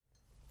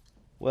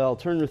Well,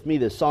 turn with me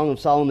to Song of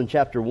Solomon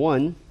chapter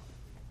 1.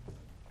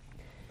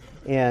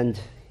 And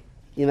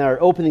in our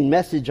opening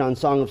message on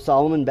Song of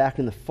Solomon back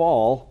in the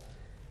fall,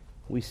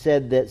 we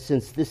said that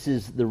since this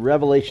is the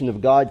revelation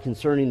of God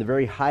concerning the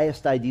very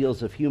highest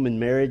ideals of human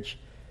marriage,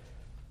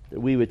 that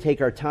we would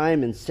take our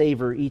time and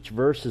savor each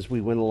verse as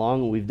we went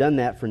along. And we've done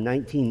that for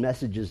 19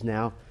 messages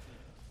now.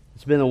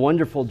 It's been a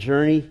wonderful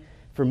journey.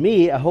 For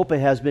me, I hope it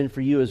has been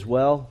for you as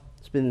well.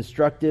 It's been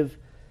instructive.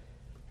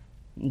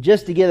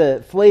 Just to get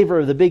a flavor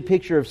of the big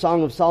picture of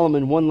Song of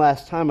Solomon one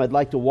last time, I'd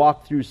like to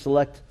walk through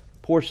select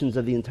portions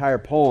of the entire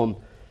poem,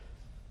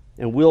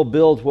 and we'll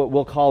build what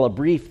we'll call a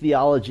brief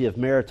theology of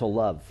marital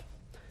love.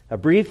 A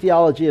brief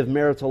theology of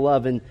marital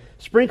love, and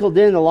sprinkled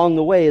in along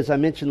the way, as I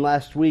mentioned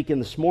last week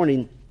and this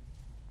morning,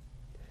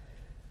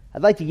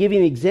 I'd like to give you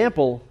an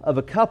example of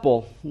a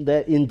couple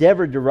that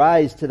endeavored to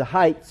rise to the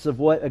heights of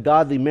what a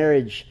godly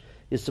marriage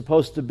is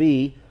supposed to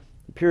be,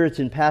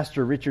 Puritan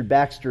pastor Richard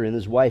Baxter and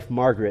his wife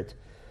Margaret.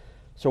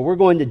 So we're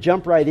going to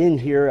jump right in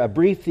here, a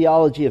brief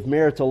theology of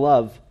marital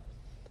love,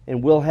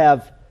 and we'll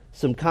have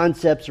some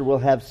concepts or we'll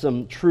have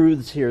some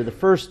truths here. The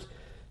first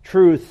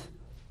truth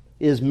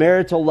is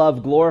marital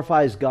love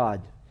glorifies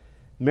God.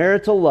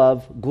 Marital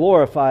love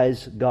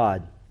glorifies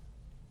God.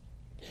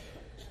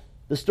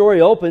 The story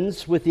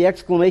opens with the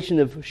exclamation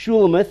of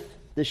Shulamith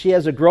that she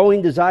has a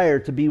growing desire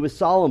to be with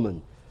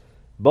Solomon.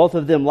 Both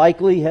of them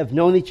likely have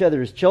known each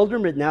other as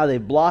children, but now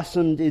they've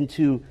blossomed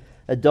into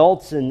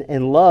adults,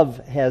 and love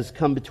has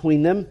come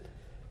between them.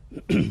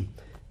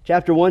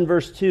 Chapter 1,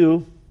 verse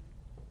 2,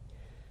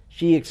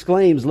 she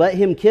exclaims, "Let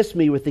him kiss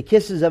me with the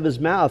kisses of his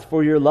mouth,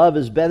 for your love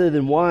is better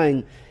than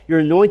wine. Your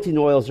anointing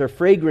oils are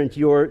fragrant.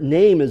 Your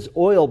name is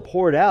oil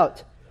poured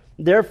out.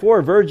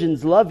 Therefore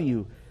virgins love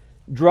you.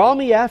 Draw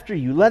me after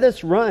you. Let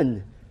us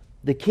run.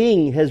 The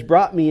king has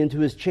brought me into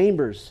his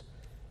chambers."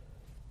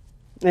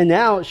 And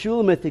now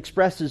Shulamith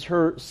expresses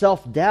her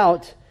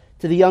self-doubt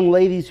to the young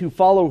ladies who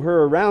follow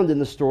her around in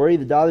the story,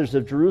 the daughters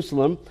of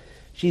Jerusalem.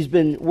 She's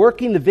been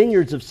working the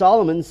vineyards of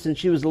Solomon since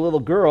she was a little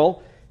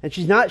girl, and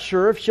she's not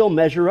sure if she'll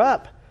measure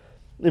up.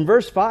 In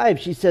verse 5,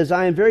 she says,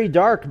 "I am very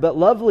dark, but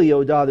lovely,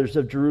 O daughters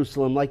of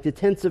Jerusalem, like the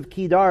tents of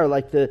Kedar,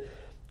 like the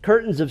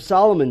curtains of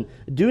Solomon.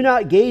 Do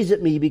not gaze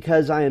at me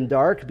because I am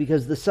dark,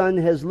 because the sun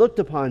has looked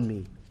upon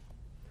me."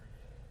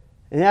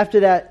 And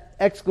after that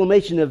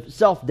exclamation of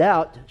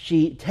self-doubt,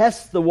 she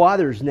tests the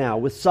waters now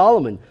with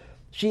Solomon.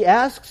 She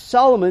asks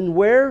Solomon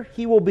where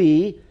he will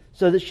be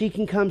so that she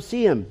can come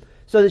see him,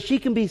 so that she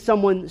can be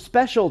someone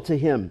special to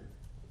him.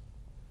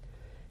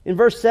 In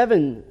verse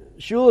 7,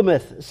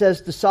 Shulamith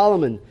says to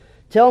Solomon,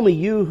 "Tell me,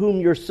 you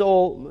whom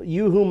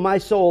my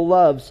soul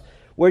loves,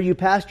 where you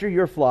pasture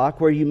your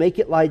flock, where you make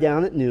it lie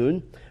down at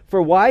noon.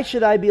 For why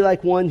should I be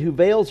like one who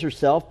veils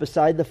herself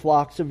beside the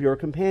flocks of your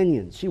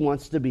companions?" She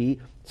wants to be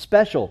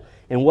special.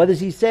 And what does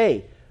he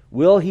say?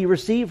 Will he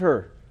receive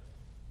her?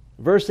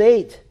 Verse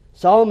 8,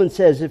 Solomon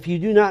says, "If you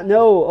do not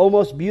know, O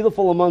most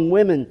beautiful among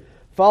women,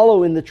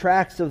 follow in the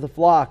tracks of the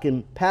flock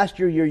and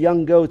pasture your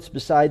young goats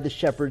beside the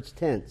shepherd's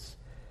tents."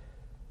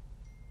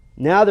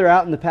 Now they're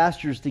out in the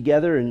pastures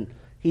together, and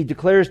he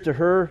declares to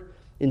her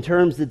in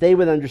terms that they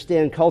would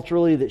understand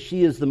culturally that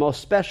she is the most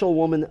special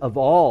woman of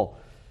all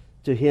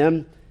to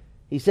him.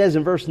 He says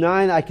in verse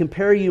 9, "I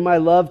compare you, my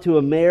love, to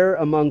a mare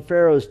among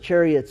Pharaoh's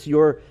chariots.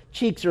 Your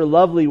cheeks are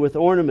lovely with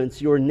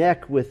ornaments, your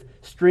neck with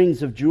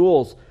strings of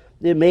jewels."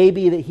 It may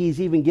be that he's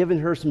even given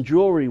her some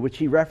jewelry, which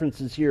he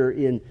references here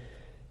in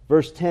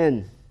verse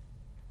 10.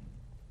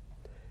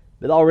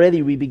 But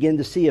already we begin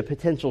to see a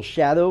potential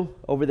shadow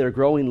over their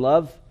growing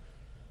love.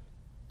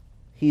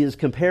 He has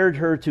compared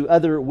her to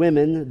other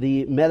women,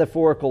 the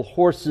metaphorical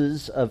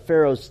horses of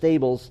Pharaoh's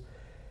stables.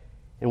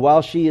 And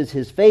while she is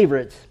his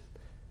favorite,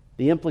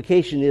 the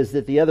implication is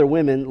that the other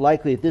women,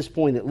 likely at this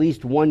point at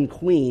least one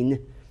queen,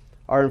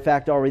 are in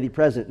fact already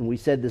present. And we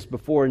said this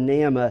before,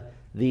 Naamah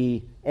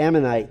the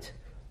Ammonite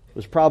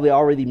was probably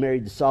already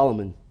married to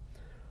Solomon.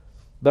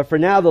 But for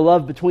now, the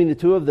love between the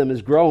two of them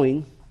is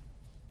growing.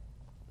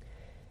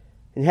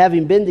 And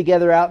having been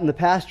together out in the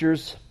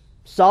pastures,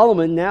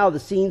 Solomon, now the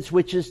scene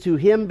switches to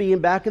him being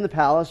back in the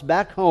palace,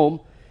 back home,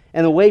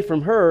 and away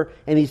from her,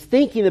 and he's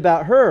thinking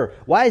about her.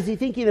 Why is he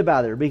thinking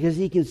about her? Because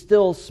he can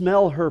still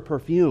smell her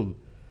perfume.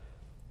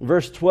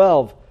 Verse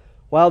 12,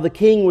 "While the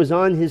king was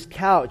on his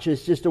couch,"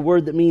 is just a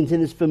word that means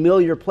in his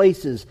familiar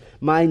places,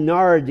 "my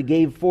nard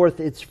gave forth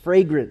its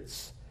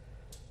fragrance."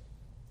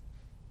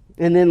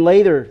 And then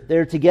later,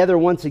 they're together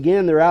once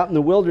again. They're out in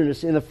the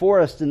wilderness, in the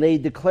forest, and they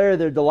declare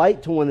their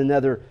delight to one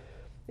another.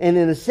 And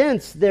in a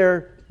sense,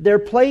 they're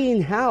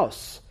playing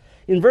house.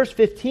 In verse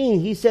 15,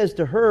 he says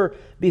to her,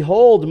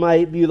 "Behold,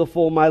 my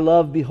beautiful, my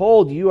love,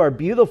 behold, you are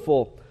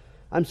beautiful.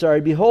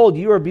 Behold,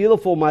 you are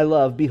beautiful, my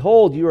love.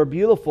 Behold, you are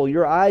beautiful.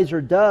 Your eyes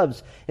are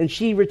doves." And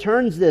she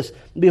returns this,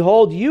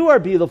 "Behold, you are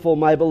beautiful,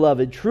 my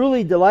beloved,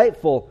 truly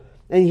delightful."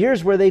 And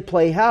here's where they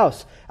play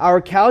house.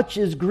 "Our couch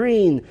is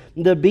green.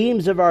 The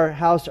beams of our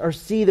house are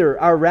cedar.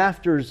 Our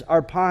rafters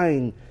are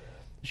pine."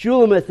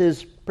 Shulamith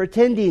is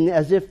pretending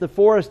as if the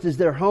forest is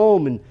their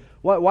home. And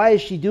why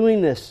is she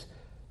doing this?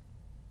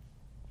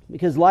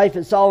 because life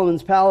at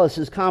Solomon's palace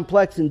is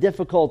complex and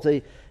difficult,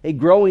 a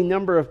growing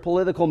number of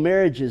political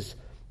marriages,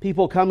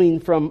 people coming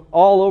from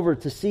all over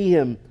to see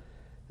him.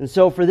 And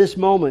so for this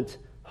moment,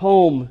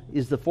 home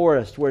is the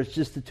forest where it's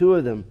just the two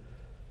of them.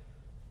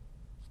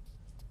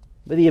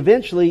 But he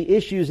eventually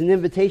issues an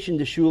invitation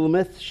to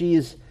Shulamith. She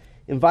is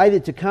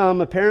invited to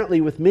come, apparently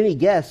with many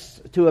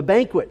guests, to a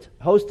banquet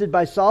hosted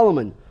by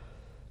Solomon.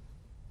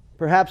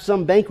 Perhaps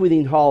some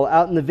banqueting hall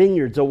out in the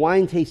vineyards, a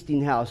wine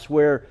tasting house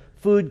where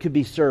food could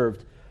be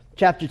served.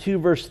 Chapter 2,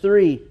 verse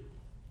 3.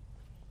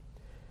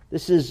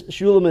 This is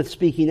Shulamith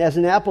speaking. As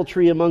an apple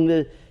tree among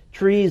the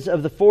trees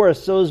of the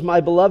forest, so is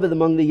my beloved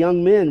among the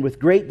young men. With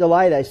great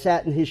delight I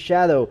sat in his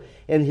shadow,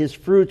 and his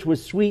fruit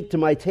was sweet to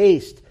my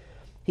taste.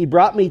 He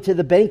brought me to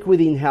the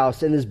banqueting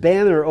house, and his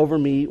banner over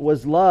me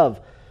was love.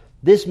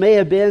 This may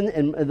have been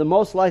and the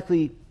most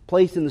likely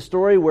place in the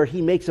story where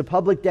he makes a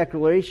public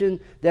declaration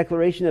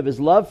of his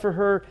love for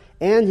her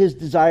and his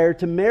desire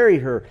to marry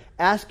her,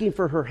 asking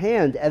for her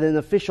hand at an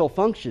official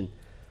function.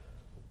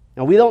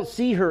 Now, we don't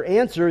see her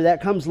answer.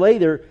 That comes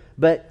later.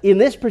 But in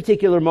this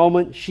particular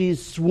moment,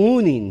 she's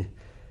swooning.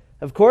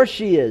 Of course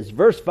she is.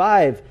 Verse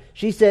 5,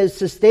 she says,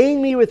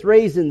 "Sustain me with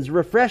raisins,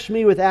 refresh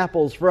me with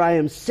apples, for I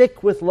am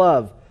sick with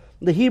love."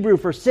 The Hebrew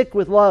for sick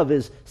with love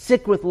is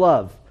sick with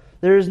love.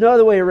 There is no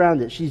other way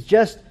around it. She's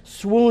just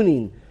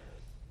swooning.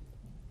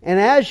 And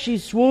as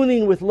she's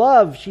swooning with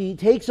love, she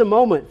takes a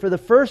moment for the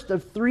first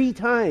of 3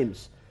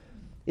 times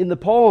in the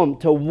poem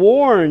to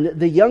warn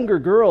the younger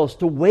girls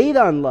to wait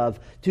on love,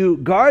 to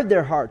guard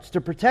their hearts,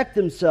 to protect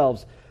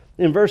themselves.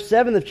 In verse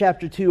 7 of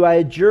chapter 2, "I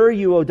adjure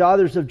you, O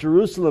daughters of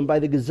Jerusalem, by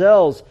the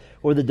gazelles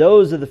or the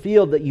does of the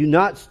field, that you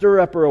not stir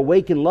up or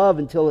awaken love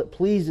until it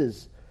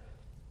pleases."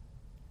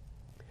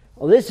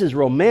 Well, this is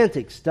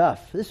romantic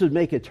stuff. This would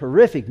make a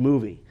terrific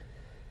movie.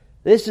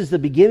 This is the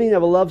beginning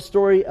of a love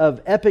story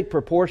of epic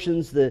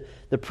proportions, the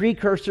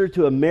precursor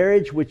to a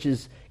marriage which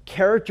is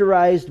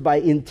characterized by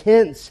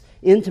intense,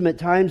 intimate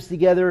times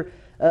together,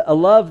 a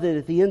love that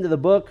at the end of the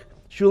book,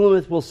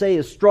 Shulamith will say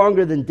is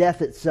stronger than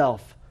death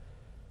itself.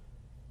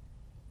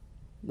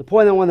 The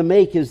point I want to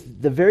make is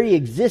the very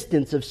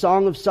existence of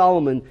Song of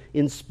Solomon,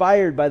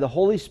 inspired by the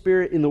Holy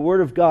Spirit in the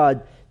Word of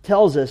God,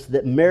 tells us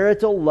that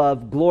marital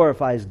love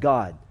glorifies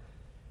God.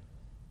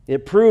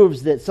 It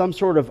proves that some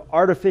sort of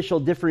artificial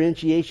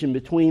differentiation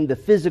between the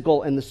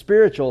physical and the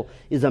spiritual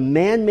is a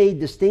man-made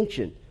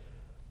distinction.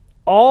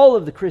 All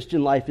of the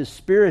Christian life is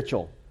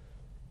spiritual,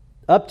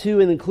 up to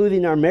and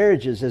including our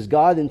marriages as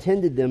God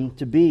intended them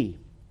to be.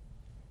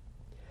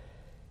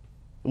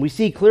 And we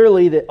see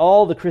clearly that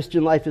all the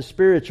Christian life is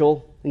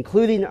spiritual,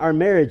 including our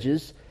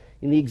marriages,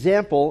 in the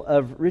example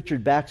of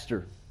Richard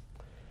Baxter.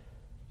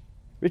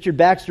 Richard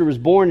Baxter was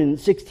born in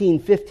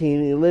 1615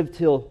 and he lived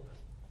till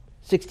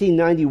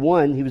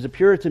 1691. He was a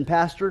Puritan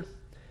pastor.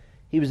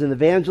 He was an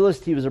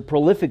evangelist. He was a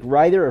prolific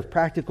writer of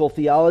practical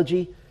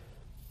theology.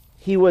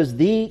 He was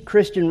the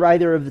Christian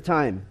writer of the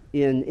time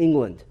in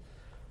England.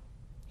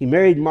 He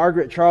married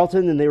Margaret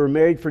Charlton, and they were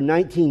married for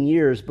 19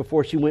 years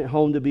before she went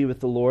home to be with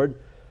the Lord.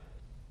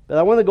 But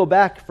I want to go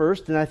back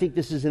first, and I think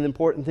this is an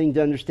important thing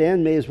to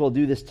understand. May as well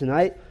do this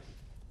tonight.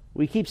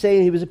 We keep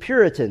saying he was a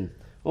Puritan.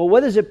 Well,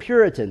 what is a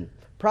Puritan?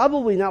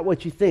 Probably not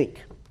what you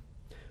think.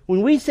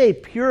 When we say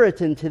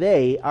Puritan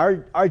today,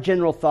 our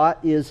general thought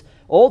is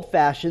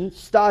old-fashioned,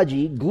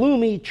 stodgy,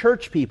 gloomy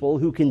church people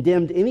who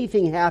condemned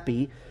anything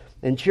happy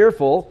and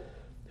cheerful,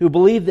 who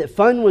believed that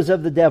fun was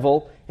of the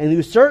devil, and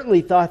who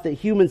certainly thought that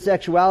human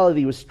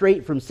sexuality was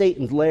straight from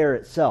Satan's lair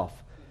itself.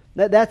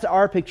 That's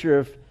our picture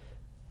of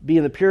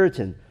being a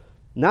Puritan.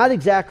 Not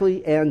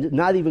exactly, and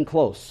not even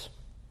close.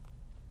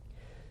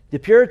 The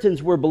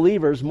Puritans were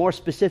believers, more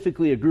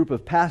specifically a group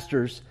of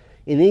pastors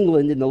in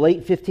England in the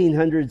late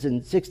 1500s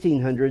and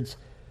 1600s.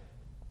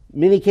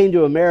 Many came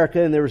to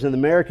America, and there was an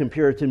American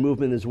Puritan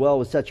movement as well,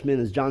 with such men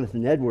as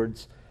Jonathan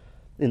Edwards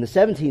in the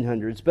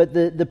 1700s. But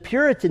the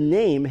Puritan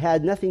name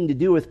had nothing to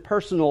do with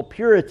personal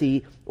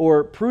purity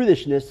or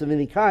prudishness of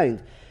any kind.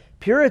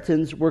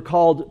 Puritans were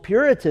called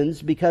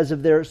Puritans because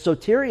of their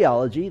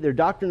soteriology, their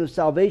doctrine of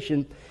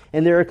salvation,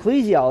 and their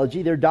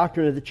ecclesiology, their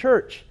doctrine of the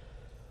church.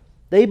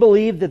 They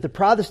believed that the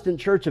Protestant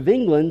Church of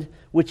England,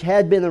 which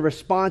had been a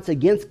response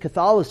against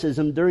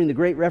Catholicism during the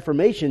Great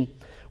Reformation,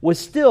 was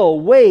still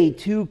way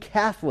too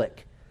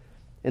Catholic.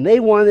 And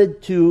they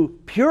wanted to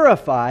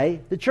purify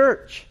the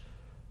church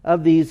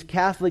of these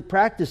Catholic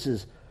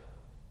practices.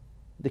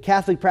 The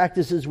Catholic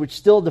practices which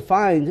still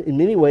defined, in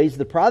many ways,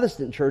 the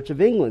Protestant Church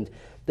of England.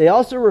 They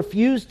also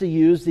refused to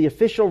use the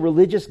official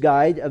religious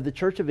guide of the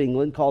Church of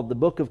England called the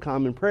Book of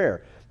Common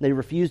Prayer. They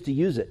refused to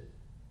use it.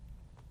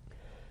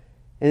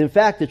 And in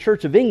fact, the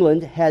Church of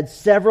England had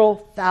several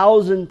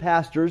thousand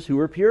pastors who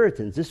were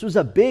Puritans. This was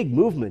a big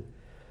movement.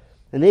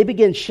 And they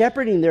began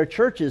shepherding their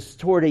churches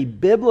toward a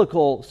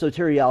biblical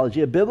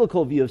soteriology, a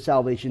biblical view of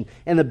salvation,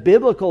 and a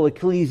biblical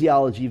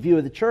ecclesiology view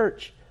of the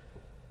church.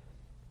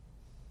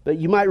 But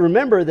you might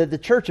remember that the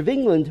Church of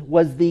England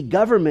was the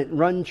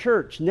government-run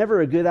church,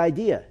 never a good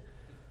idea.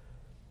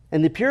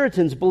 And the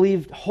Puritans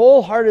believed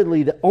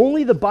wholeheartedly that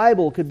only the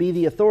Bible could be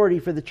the authority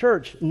for the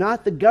church,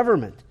 not the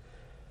government.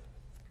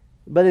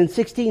 But in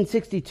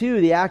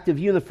 1662, the Act of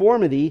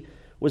Uniformity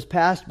was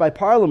passed by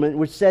Parliament,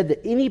 which said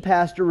that any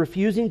pastor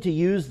refusing to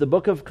use the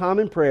Book of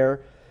Common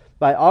Prayer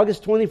by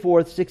August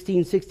 24th,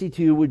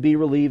 1662, would be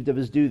relieved of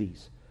his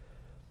duties.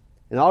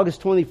 And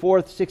August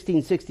 24th,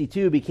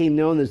 1662 became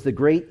known as the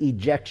Great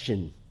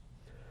Ejection.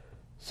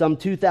 Some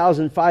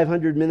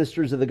 2,500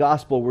 ministers of the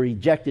gospel were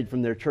ejected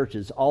from their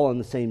churches, all on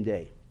the same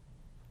day.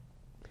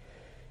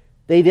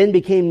 They then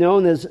became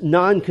known as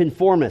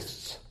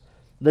nonconformists.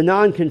 The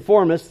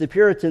nonconformists, the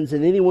Puritans,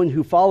 and anyone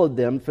who followed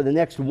them for the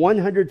next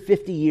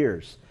 150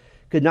 years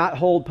could not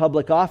hold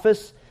public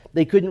office,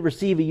 they couldn't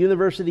receive a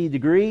university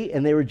degree,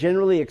 and they were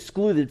generally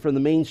excluded from the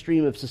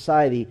mainstream of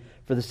society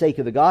for the sake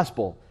of the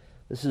gospel.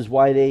 This is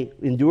why they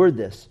endured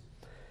this.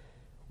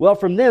 Well,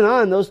 from then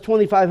on, those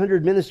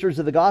 2,500 ministers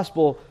of the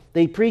gospel,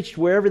 they preached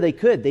wherever they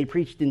could. They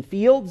preached in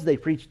fields, they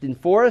preached in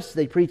forests,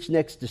 they preached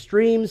next to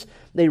streams,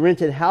 they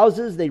rented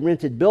houses, they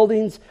rented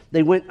buildings,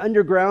 they went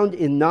underground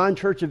in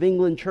non-Church of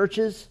England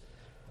churches.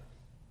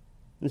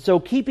 And so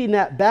keeping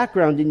that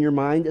background in your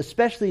mind,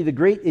 especially the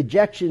great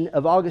ejection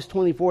of August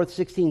 24th,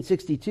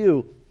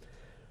 1662,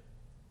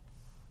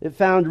 it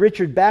found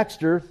Richard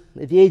Baxter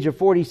at the age of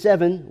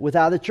 47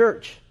 without a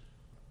church.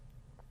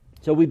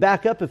 So we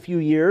back up a few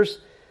years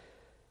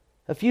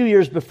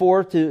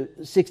before to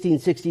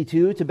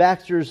 1662 to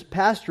Baxter's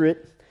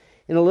pastorate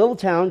in a little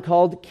town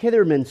called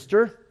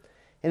Kidderminster.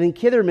 And in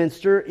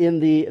Kidderminster, in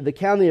the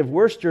county of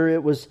Worcester,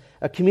 it was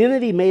a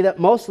community made up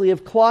mostly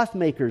of cloth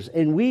makers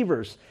and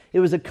weavers. It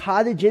was a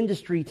cottage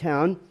industry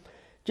town,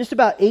 just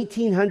about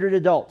 1,800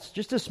 adults,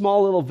 just a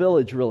small little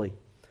village, really.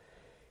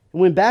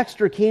 And when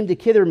Baxter came to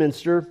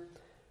Kidderminster,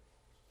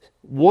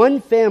 one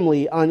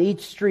family on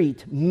each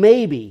street,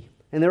 maybe,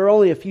 and there were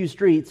only a few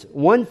streets,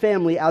 one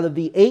family out of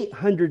the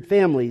 800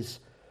 families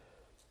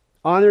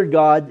honored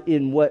God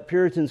in what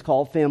Puritans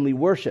call family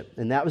worship.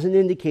 And that was an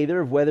indicator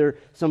of whether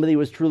somebody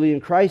was truly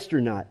in Christ or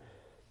not.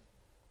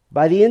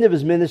 By the end of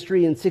his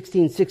ministry in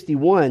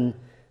 1661,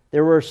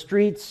 there were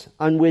streets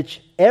on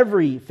which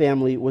every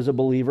family was a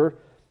believer.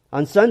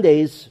 On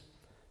Sundays,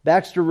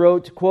 Baxter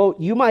wrote,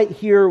 quote, "You might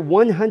hear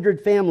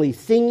 100 families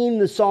singing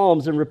the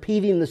psalms and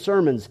repeating the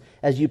sermons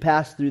as you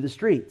pass through the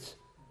streets."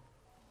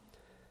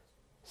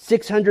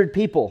 600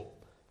 people,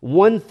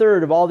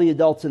 1/3 of all the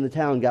adults in the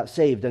town, got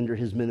saved under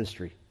his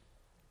ministry.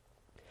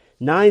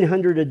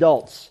 900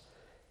 adults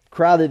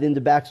crowded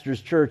into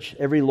Baxter's church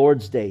every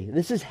Lord's Day.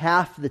 This is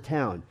half the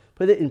town.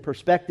 Put it in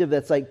perspective,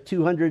 that's like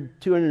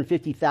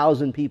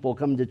 250,000 people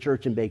come to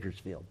church in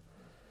Bakersfield.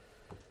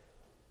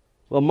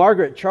 Well,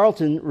 Margaret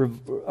Charlton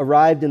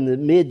arrived in the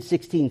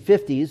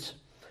mid-1650s.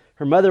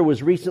 Her mother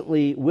was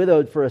recently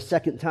widowed for a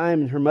second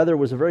time, and her mother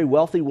was a very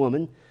wealthy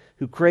woman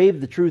who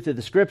craved the truth of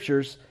the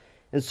Scriptures.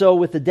 And so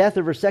with the death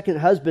of her second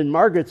husband,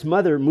 Margaret's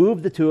mother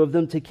moved the two of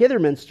them to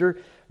Kidderminster.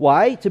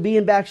 Why? To be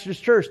in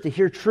Baxter's church, to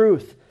hear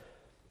truth.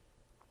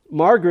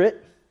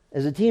 Margaret,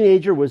 as a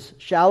teenager, was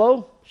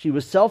shallow. She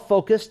was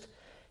self-focused.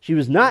 She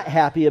was not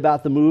happy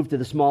about the move to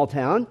the small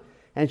town.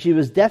 And she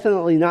was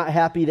definitely not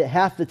happy that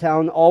half the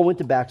town all went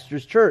to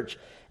Baxter's church.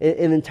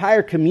 An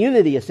entire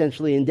community,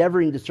 essentially,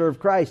 endeavoring to serve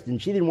Christ.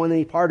 And she didn't want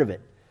any part of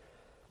it.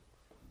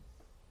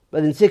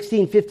 But in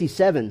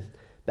 1657...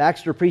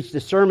 Baxter preached a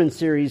sermon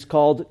series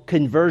called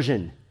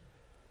Conversion.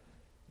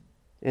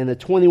 And the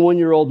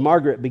 21-year-old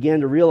Margaret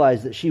began to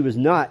realize that she was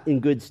not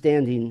in good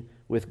standing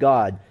with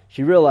God.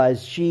 She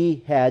realized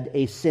she had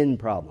a sin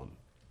problem.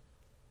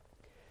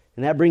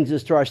 And that brings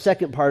us to our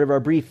second part of our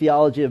brief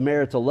theology of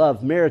marital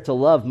love. Marital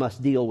love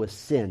must deal with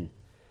sin.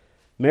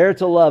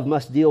 Marital love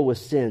must deal with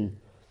sin.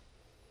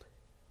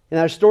 In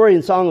our story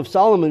in Song of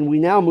Solomon, we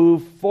now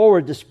move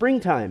forward to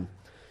springtime.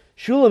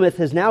 Shulamith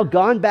has now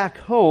gone back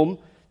home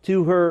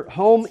to her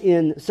home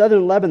in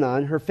southern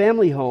Lebanon, her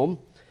family home.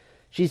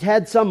 She's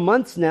had some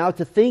months now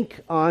to think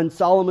on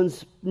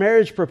Solomon's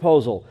marriage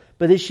proposal.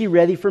 But is she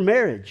ready for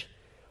marriage?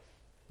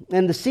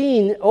 And the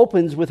scene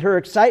opens with her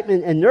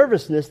excitement and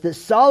nervousness that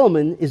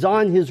Solomon is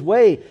on his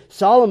way.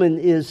 Solomon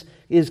is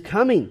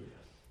coming.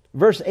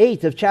 Verse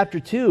 8 of chapter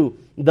 2,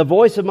 "The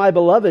voice of my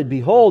beloved,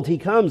 behold, he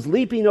comes,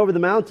 leaping over the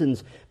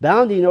mountains,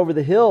 bounding over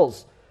the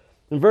hills."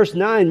 In verse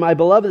 9, "My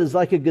beloved is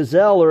like a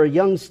gazelle or a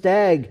young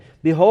stag.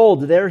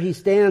 Behold, there he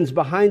stands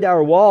behind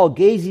our wall,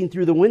 gazing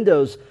through the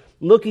windows,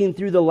 looking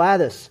through the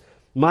lattice.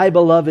 My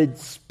beloved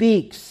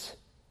speaks."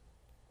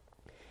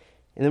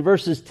 And in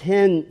verses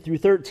 10 through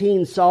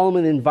 13,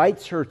 Solomon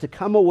invites her to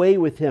come away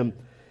with him.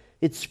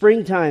 It's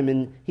springtime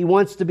and he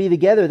wants to be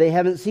together. They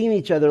haven't seen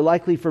each other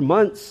likely for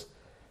months.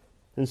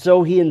 And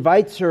so he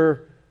invites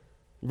her,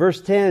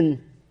 verse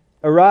 10,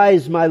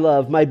 "Arise, my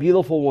love, my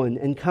beautiful one,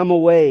 and come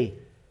away."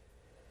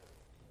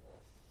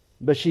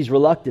 But she's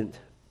reluctant.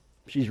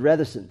 She's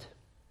reticent.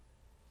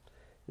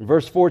 In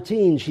verse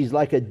 14, she's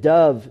like a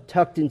dove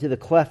tucked into the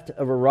cleft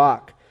of a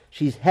rock.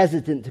 She's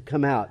hesitant to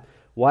come out.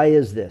 Why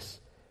is this?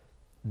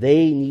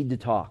 They need to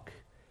talk.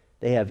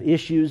 They have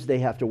issues they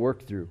have to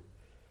work through.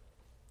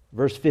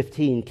 Verse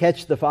 15,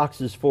 "Catch the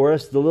foxes for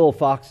us, the little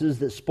foxes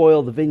that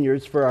spoil the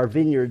vineyards, for our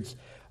vineyards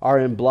are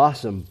in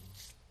blossom."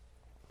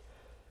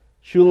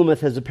 Shulamith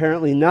has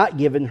apparently not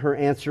given her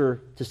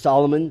answer to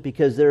Solomon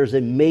because there is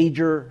a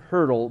major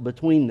hurdle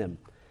between them.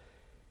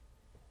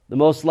 The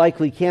most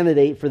likely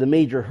candidate for the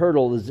major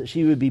hurdle is that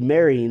she would be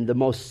marrying the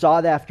most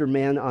sought-after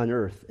man on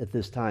earth at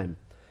this time,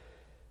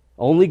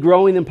 only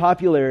growing in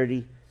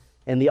popularity,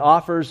 and the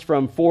offers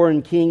from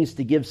foreign kings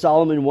to give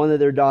Solomon one of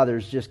their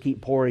daughters just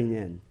keep pouring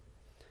in.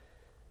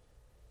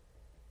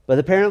 But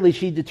apparently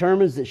she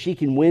determines that she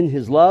can win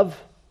his love.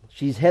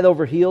 She's head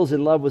over heels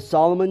in love with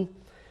Solomon.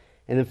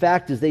 And in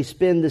fact, as they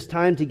spend this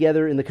time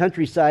together in the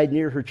countryside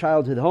near her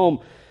childhood home,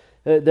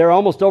 they're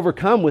almost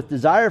overcome with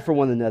desire for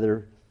one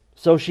another.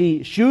 So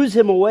she shoos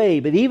him away,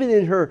 but even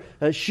in her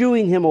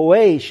shooing him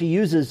away, she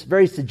uses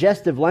very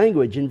suggestive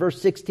language. In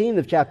verse 16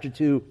 of chapter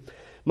 2,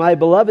 "My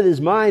beloved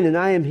is mine, and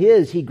I am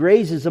his. He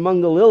grazes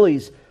among the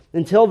lilies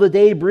until the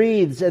day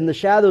breathes and the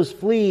shadows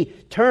flee.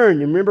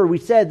 Turn." And remember, we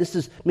said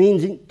this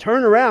means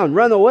turn around,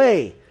 run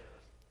away.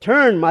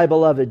 "Turn, my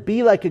beloved,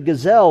 be like a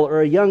gazelle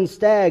or a young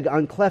stag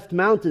on cleft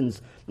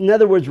mountains." In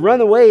other words,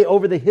 run away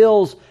over the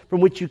hills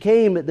from which you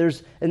came.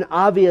 There's an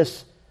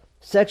obvious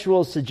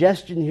sexual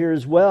suggestion here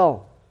as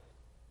well.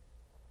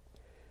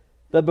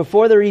 But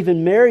before they're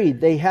even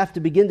married, they have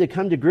to begin to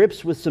come to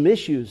grips with some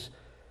issues.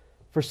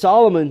 For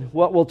Solomon,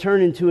 what will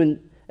turn into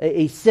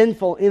a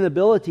sinful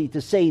inability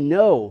to say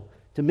no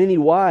to many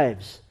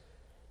wives.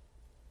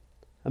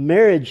 A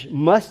marriage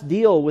must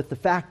deal with the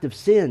fact of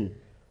sin.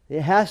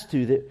 It has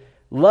to. That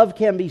love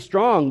can be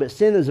strong, but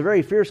sin is a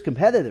very fierce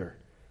competitor.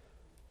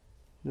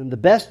 And the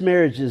best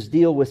marriages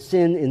deal with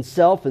sin in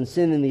self and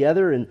sin in the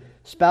other, and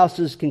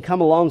spouses can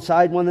come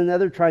alongside one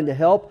another trying to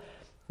help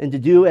and to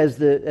do, as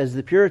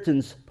the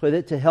Puritans put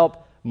it, to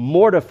help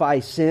mortify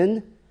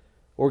sin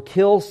or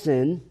kill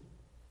sin.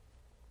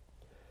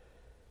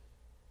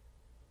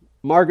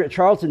 Margaret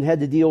Charlton had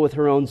to deal with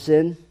her own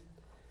sin.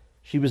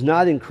 She was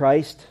not in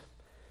Christ.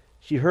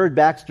 She heard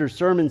Baxter's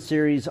sermon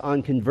series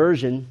on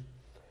conversion.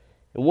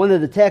 And one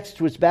of the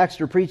texts which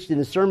Baxter preached in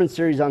his sermon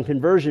series on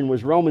conversion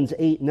was Romans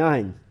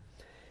 8:9.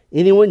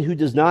 "Anyone who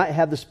does not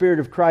have the Spirit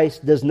of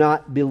Christ does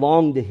not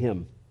belong to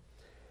him."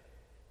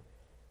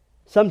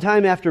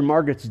 Sometime after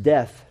Margaret's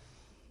death,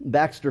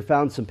 Baxter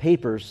found some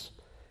papers,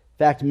 in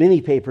fact, many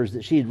papers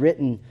that she had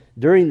written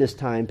during this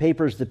time,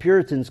 papers the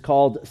Puritans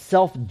called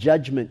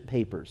self-judgment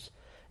papers,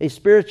 a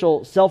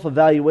spiritual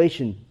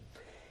self-evaluation.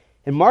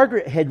 And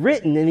Margaret had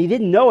written, and he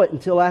didn't know it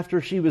until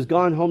after she had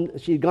gone home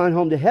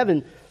to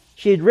heaven,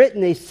 she had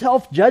written a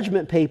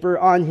self-judgment paper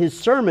on his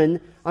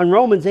sermon on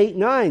Romans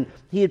 8:9.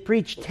 He had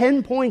preached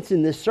 10 points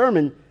in this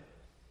sermon,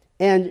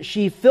 and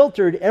she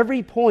filtered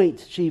every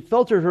point. She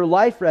filtered her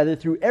life,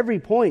 through every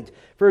point.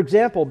 For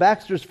example,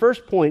 Baxter's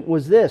first point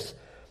was this: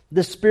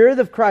 "The Spirit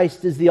of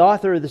Christ is the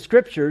author of the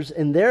Scriptures,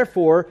 and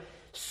therefore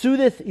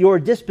suiteth your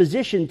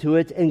disposition to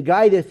it and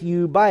guideth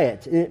you by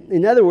it."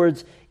 In other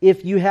words,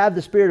 if you have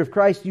the Spirit of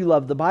Christ, you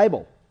love the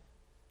Bible.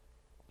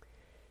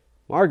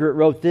 Margaret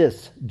wrote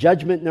this,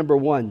 judgment number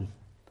 1.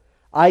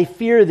 "I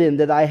fear then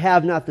that I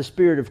have not the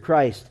Spirit of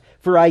Christ,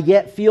 for I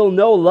yet feel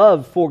no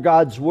love for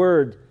God's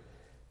Word,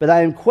 but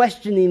I am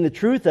questioning the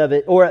truth of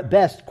it, or at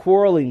best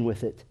quarreling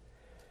with it."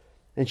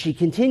 And she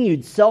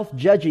continued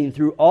self-judging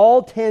through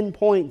all 10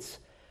 points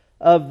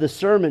of the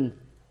sermon.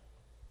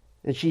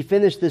 And she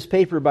finished this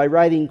paper by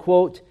writing,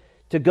 quote,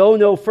 "To go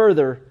no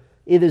further,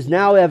 it is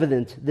now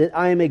evident that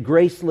I am a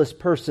graceless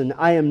person.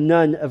 I am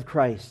none of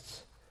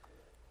Christ's."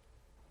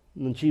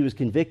 And she was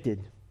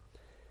convicted.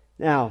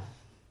 Now,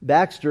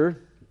 Baxter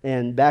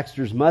and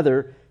Baxter's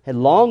mother had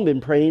long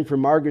been praying for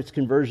Margaret's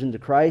conversion to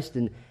Christ,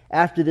 and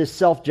after this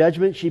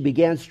self-judgment, she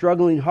began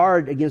struggling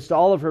hard against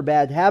all of her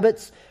bad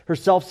habits, her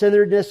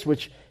self-centeredness,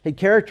 which had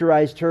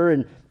characterized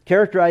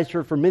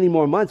her for many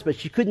more months, but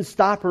she couldn't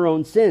stop her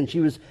own sin.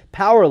 She was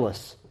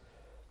powerless.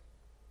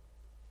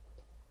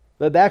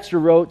 But Baxter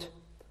wrote,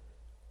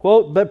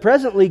 quote, "But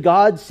presently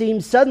God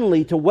seemed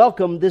suddenly to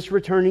welcome this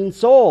returning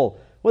soul."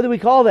 What do we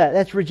call that?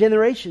 That's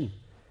regeneration.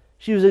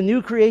 She was a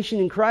new creation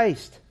in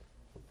Christ.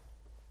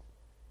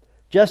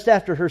 Just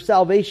after her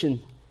salvation,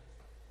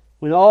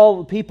 when all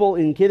the people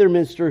in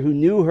Kidderminster who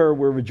knew her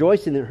were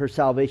rejoicing in her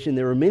salvation,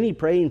 there were many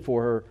praying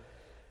for her,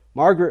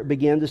 Margaret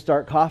began to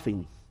start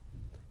coughing,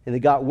 and it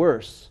got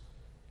worse.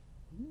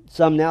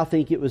 Some now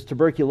think it was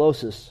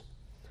tuberculosis.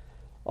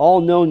 All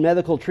known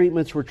medical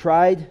treatments were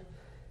tried.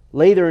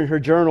 Later in her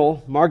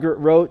journal, Margaret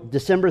wrote,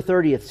 "December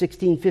 30th,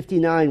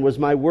 1659 was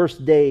my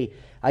worst day.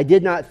 I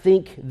did not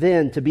think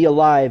then to be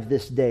alive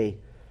this day."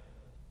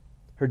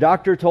 Her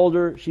doctor told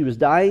her she was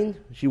dying.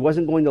 She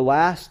wasn't going to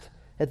last.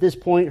 At this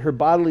point, her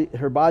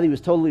body was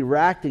totally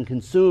racked and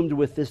consumed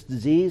with this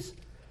disease.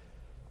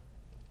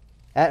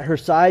 At her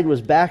side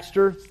was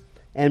Baxter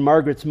and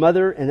Margaret's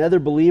mother and other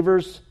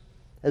believers,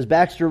 as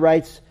Baxter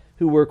writes,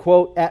 who were,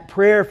 quote, "at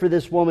prayer for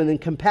this woman, and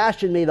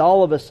compassion made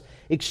all of us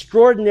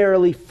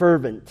extraordinarily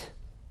fervent."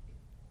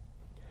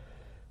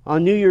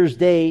 On New Year's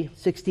Day,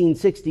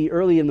 1660,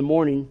 early in the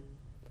morning,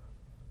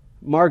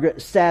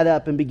 Margaret sat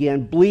up and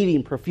began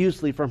bleeding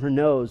profusely from her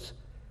nose.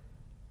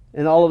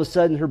 And all of a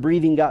sudden, her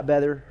breathing got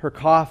better. Her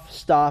cough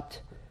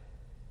stopped.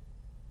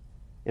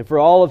 And for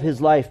all of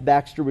his life,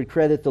 Baxter would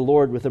credit the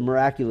Lord with a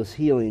miraculous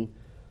healing.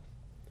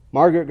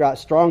 Margaret got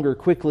stronger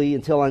quickly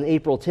until on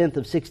April 10th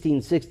of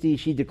 1660,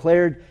 she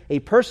declared a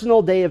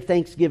personal day of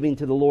thanksgiving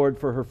to the Lord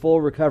for her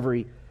full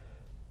recovery.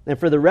 And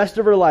for the rest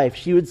of her life,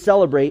 she would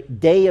celebrate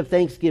Day of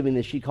Thanksgiving,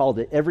 as she called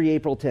it, every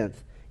April 10th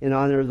in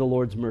honor of the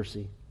Lord's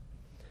mercy.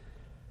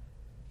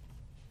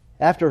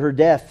 After her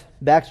death,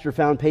 Baxter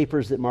found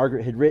papers that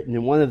Margaret had written,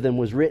 and one of them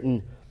was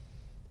written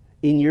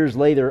in years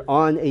later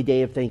on a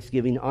day of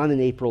Thanksgiving, on an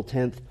April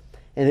 10th,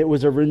 and it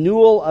was a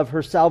renewal of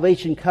her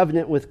salvation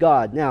covenant with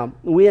God. Now,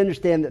 we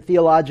understand that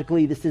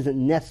theologically this isn't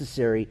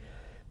necessary,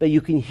 but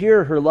you can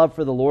hear her love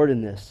for the Lord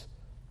in this.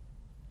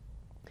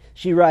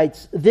 She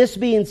writes, This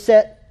being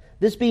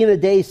a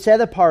day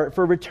set apart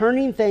for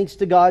returning thanks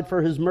to God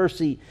for his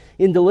mercy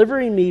in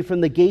delivering me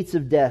from the gates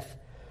of death,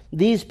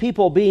 these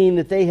people being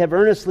that they have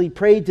earnestly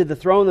prayed to the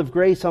throne of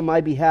grace on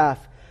my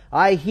behalf,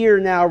 I here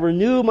now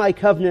renew my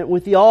covenant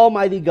with the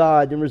Almighty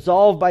God and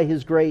resolve by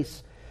his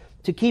grace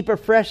to keep a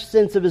fresh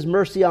sense of his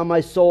mercy on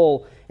my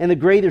soul and a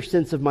greater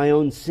sense of my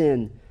own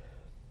sin.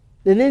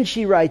 And then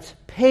she writes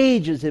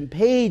pages and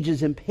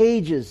pages and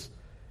pages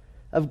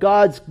of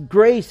God's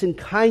grace and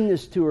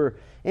kindness to her.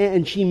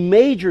 And she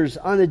majors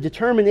on a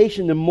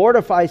determination to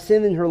mortify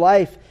sin in her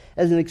life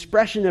as an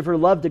expression of her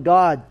love to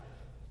God.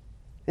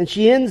 And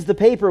she ends the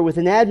paper with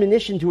an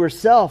admonition to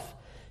herself.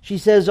 She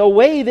says,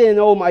 Away then,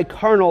 O my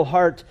carnal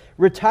heart,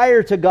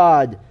 retire to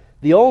God,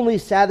 the only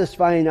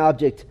satisfying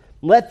object.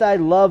 Let thy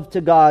love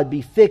to God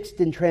be fixed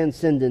and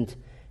transcendent.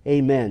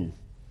 Amen.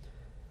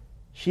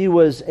 She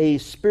was a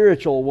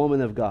spiritual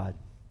woman of God.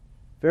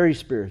 Very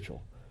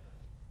spiritual.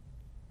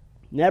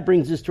 And that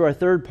brings us to our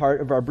third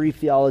part of our brief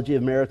theology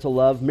of marital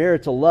love.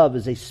 Marital love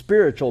is a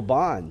spiritual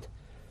bond.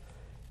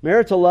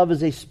 Marital love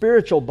is a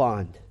spiritual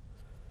bond.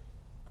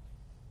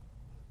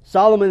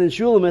 Solomon and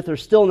Shulamith are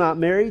still not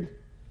married.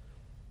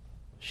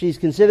 She's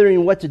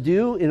considering what to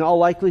do in all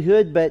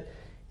likelihood, but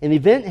an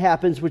event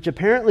happens which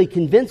apparently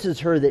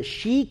convinces her that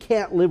she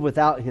can't live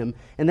without him,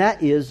 and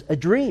that is a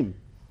dream.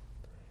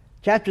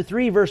 Chapter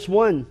 3, verse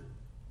 1.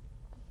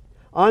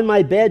 On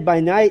my bed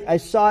by night I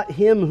sought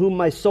him whom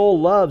my soul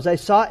loves. I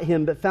sought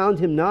him, but found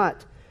him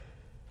not.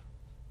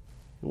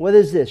 What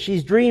is this?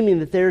 She's dreaming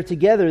that they're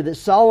together, that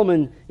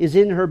Solomon is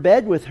in her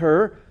bed with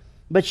her,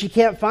 but she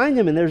can't find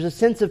him, and there's a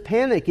sense of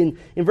panic. In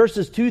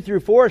verses 2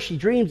 through 4, she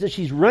dreams that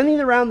she's running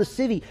around the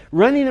city,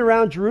 running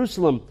around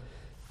Jerusalem.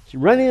 She's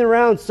running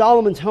around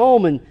Solomon's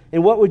home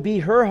and what would be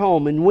her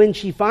home. And when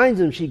she finds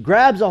him, she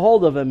grabs a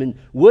hold of him and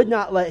would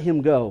not let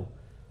him go.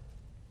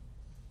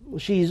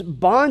 She's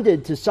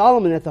bonded to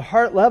Solomon at the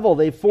heart level.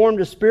 They've formed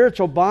a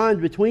spiritual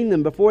bond between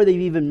them before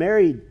they've even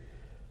married.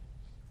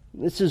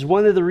 This is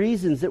one of the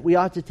reasons that we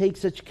ought to take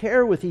such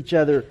care with each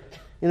other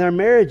in our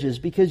marriages,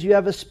 because you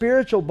have a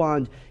spiritual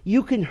bond.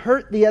 You can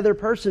hurt the other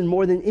person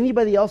more than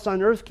anybody else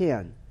on earth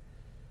can.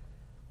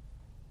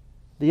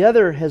 The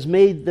other has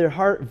made their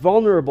heart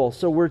vulnerable,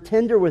 so we're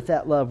tender with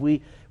that love.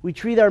 We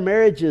treat our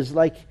marriages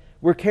like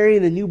we're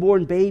carrying a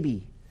newborn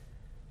baby.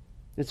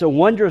 It's a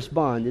wondrous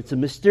bond. It's a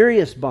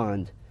mysterious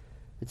bond.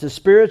 It's a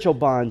spiritual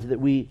bond that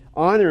we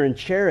honor and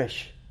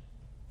cherish.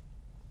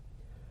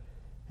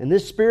 And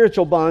this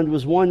spiritual bond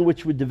was one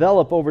which would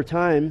develop over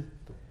time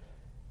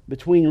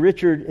between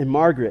Richard and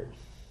Margaret.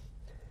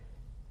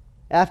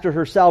 After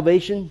her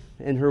salvation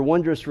and her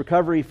wondrous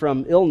recovery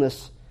from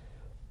illness,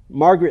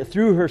 Margaret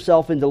threw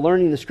herself into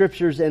learning the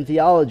Scriptures and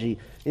theology.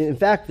 In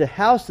fact, the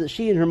house that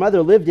she and her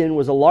mother lived in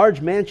was a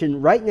large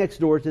mansion right next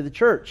door to the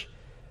church.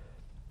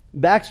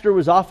 Baxter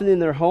was often in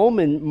their home,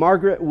 and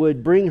Margaret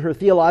would bring her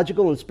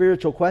theological and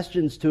spiritual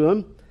questions to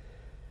him.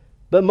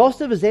 But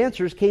most of his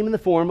answers came in the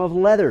form of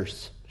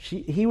letters.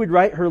 He would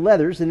write her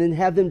letters and then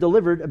have them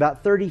delivered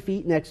about 30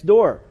 feet next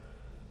door.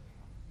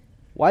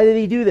 Why did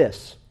he do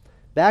this?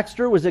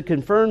 Baxter was a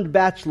confirmed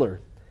bachelor,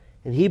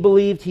 and he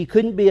believed he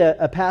couldn't be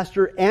a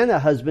pastor and a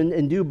husband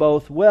and do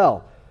both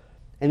well.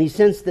 And he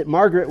sensed that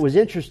Margaret was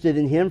interested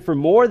in him for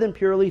more than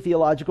purely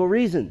theological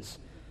reasons.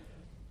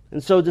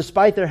 And so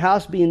despite their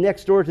house being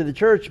next door to the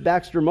church,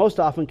 Baxter most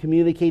often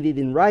communicated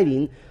in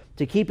writing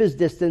to keep his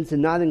distance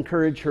and not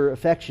encourage her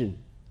affection.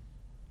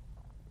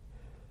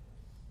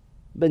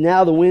 But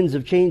now the winds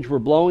of change were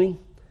blowing.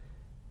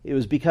 It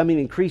was becoming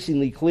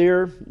increasingly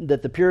clear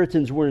that the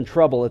Puritans were in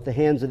trouble at the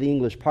hands of the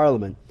English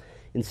Parliament.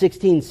 In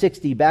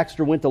 1660,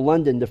 Baxter went to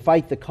London to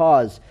fight the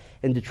cause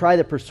and to try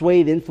to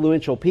persuade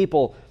influential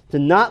people to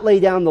not lay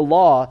down the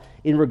law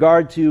in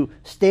regard to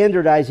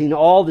standardizing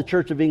all the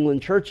Church of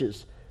England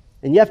churches.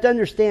 And you have to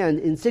understand,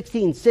 in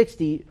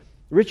 1660,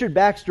 Richard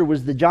Baxter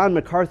was the John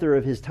MacArthur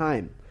of his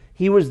time.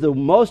 He was the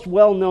most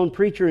well-known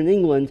preacher in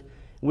England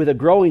with a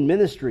growing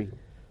ministry.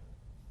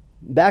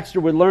 Baxter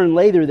would learn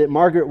later that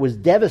Margaret was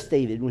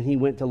devastated when he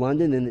went to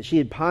London and that she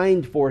had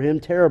pined for him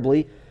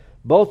terribly,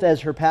 both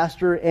as her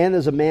pastor and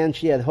as a man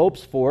she had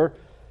hopes for.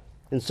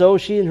 And so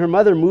she and her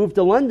mother moved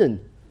to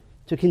London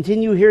to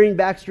continue hearing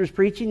Baxter's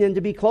preaching and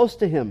to be close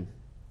to him.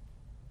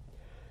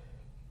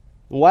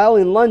 While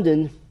in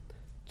London,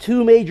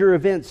 two major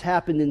events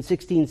happened in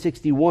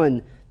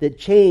 1661 that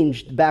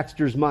changed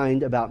Baxter's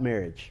mind about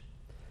marriage.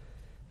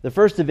 The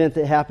first event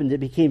that happened, it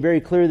became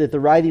very clear that the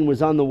writing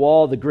was on the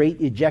wall, the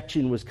great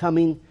ejection was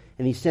coming,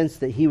 and he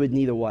sensed that he would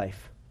need a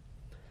wife.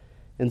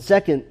 And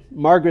second,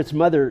 Margaret's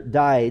mother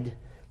died,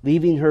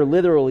 leaving her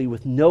literally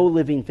with no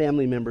living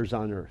family members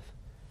on earth.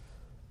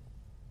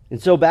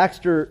 And so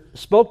Baxter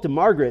spoke to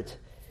Margaret,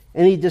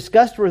 and he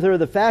discussed with her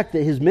the fact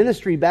that his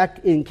ministry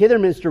back in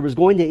Kidderminster was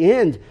going to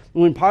end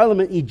when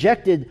Parliament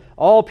ejected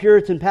all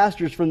Puritan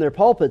pastors from their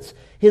pulpits.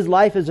 His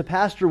life as a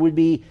pastor would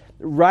be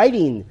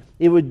writing,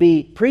 it would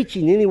be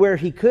preaching anywhere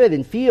he could,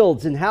 in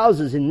fields, in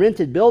houses, in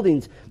rented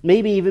buildings,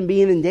 maybe even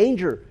being in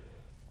danger.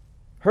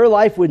 Her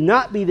life would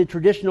not be the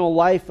traditional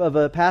life of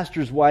a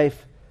pastor's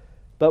wife,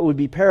 but would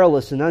be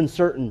perilous and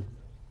uncertain.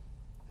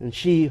 And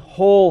she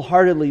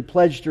wholeheartedly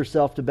pledged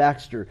herself to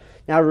Baxter.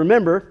 Now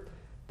remember,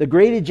 the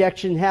great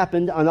ejection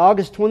happened on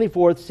August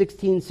 24th,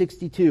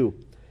 1662.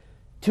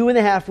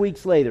 2.5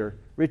 weeks later,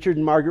 Richard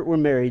and Margaret were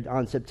married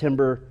on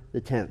September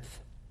the 10th.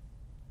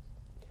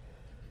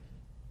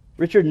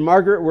 Richard and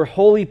Margaret were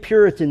wholly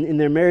Puritan in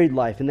their married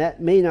life, and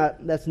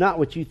that's not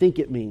what you think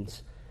it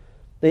means.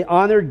 They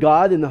honored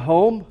God in the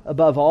home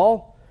above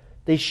all.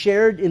 They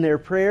shared in their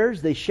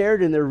prayers. They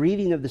shared in their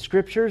reading of the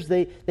Scriptures.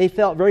 They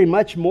felt very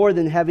much more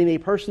than having a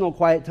personal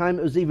quiet time.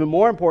 It was even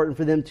more important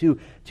for them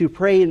to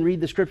pray and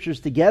read the Scriptures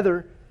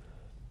together.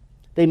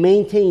 They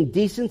maintained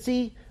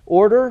decency,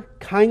 order,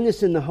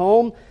 kindness in the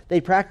home.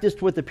 They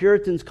practiced what the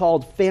Puritans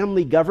called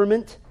family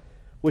government,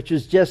 which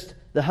is just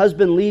the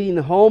husband leading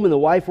the home and the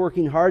wife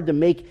working hard to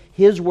make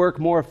his work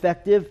more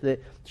effective.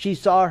 That she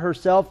saw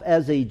herself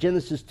as a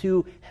Genesis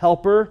 2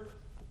 helper.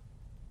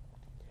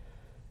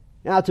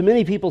 Now, to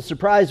many people's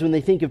surprise, when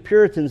they think of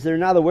Puritans, they're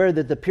not aware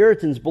that the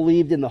Puritans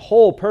believed in the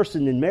whole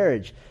person in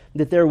marriage.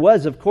 That there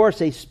was, of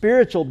course, a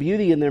spiritual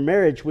beauty in their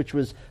marriage, which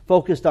was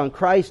focused on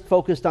Christ,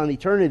 focused on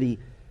eternity.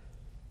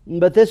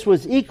 But this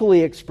was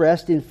equally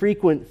expressed in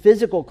frequent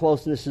physical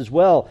closeness as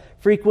well,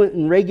 frequent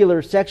and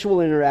regular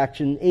sexual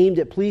interaction aimed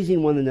at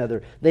pleasing one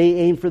another. They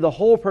aimed for the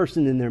whole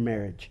person in their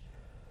marriage.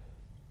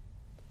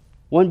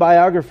 One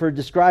biographer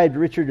described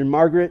Richard and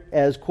Margaret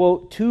as,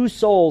 quote, two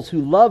souls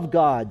who love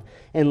God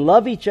and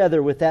love each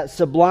other with that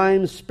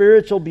sublime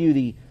spiritual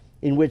beauty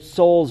in which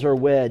souls are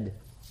wed.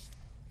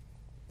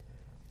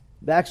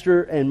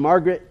 Baxter and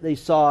Margaret, they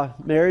saw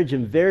marriage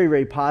in very,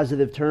 very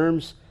positive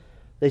terms.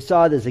 They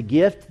saw it as a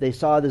gift. They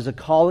saw it as a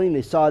calling.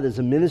 They saw it as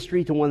a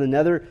ministry to one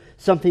another,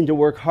 something to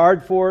work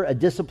hard for, a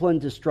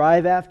discipline to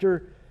strive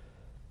after.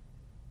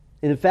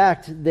 And in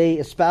fact, they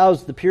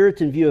espoused the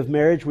Puritan view of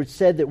marriage, which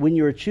said that when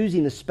you are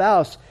choosing a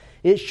spouse,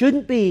 it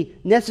shouldn't be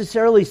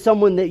necessarily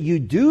someone that you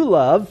do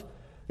love.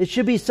 It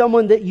should be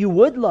someone that you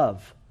would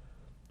love,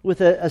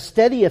 with a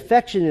steady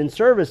affection and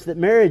service. That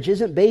marriage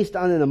isn't based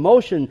on an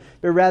emotion,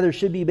 but rather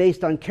should be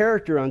based on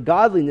character, on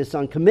godliness,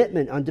 on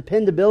commitment, on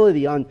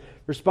dependability, on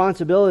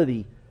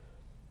responsibility.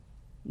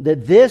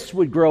 That this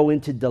would grow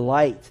into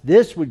delight.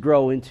 This would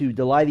grow into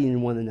delighting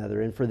in one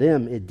another. And for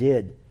them, it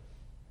did.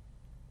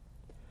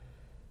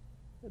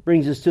 It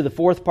brings us to the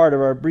fourth part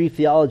of our brief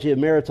theology of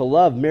marital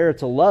love.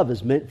 Marital love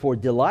is meant for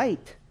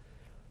delight.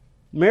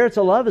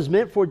 Marital love is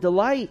meant for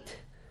delight.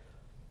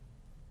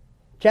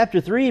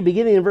 Chapter 3,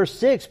 beginning in verse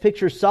 6,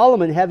 pictures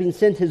Solomon having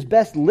sent his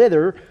best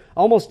litter,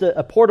 almost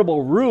a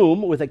portable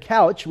room with a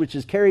couch, which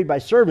is carried by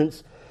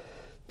servants,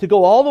 to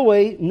go all the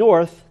way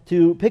north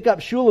to pick up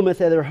Shulamith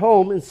at her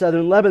home in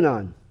southern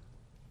Lebanon.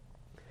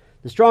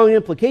 The strong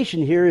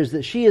implication here is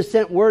that she has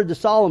sent word to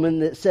Solomon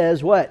that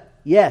says, what?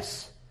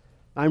 Yes,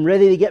 I'm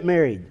ready to get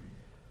married.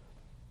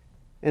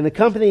 And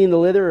accompanying the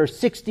litter are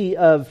 60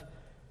 of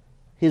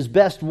his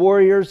best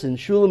warriors, and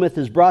Shulamith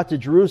is brought to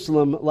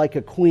Jerusalem like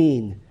a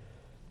queen.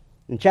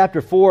 In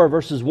chapter 4,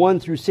 verses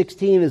 1 through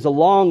 16, is a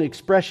long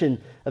expression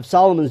of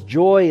Solomon's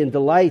joy and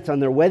delight on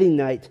their wedding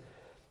night.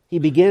 He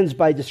begins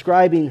by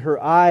describing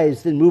her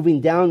eyes, then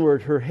moving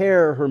downward, her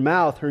hair, her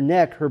mouth, her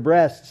neck, her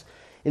breasts.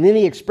 And then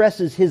he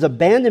expresses his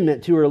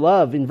abandonment to her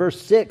love. In verse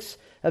 6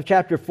 of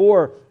chapter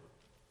 4,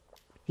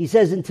 he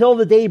says, until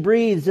the day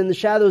breathes and the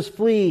shadows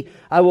flee,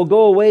 I will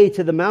go away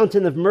to the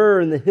mountain of myrrh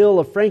and the hill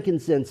of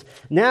frankincense.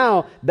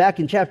 Now, back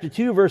in chapter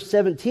 2, verse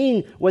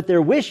 17, what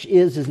their wish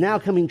is now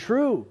coming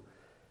true.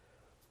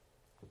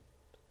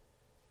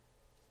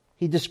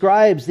 He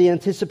describes the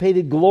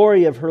anticipated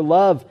glory of her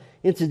love,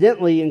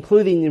 incidentally,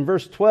 including in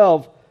verse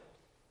 12,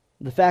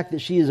 the fact that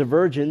she is a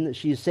virgin, that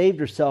she has saved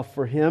herself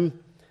for him.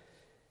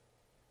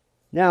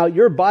 Now,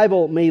 your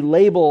Bible may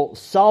label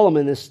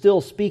Solomon as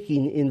still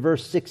speaking in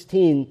verse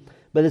 16,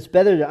 but it's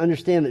better to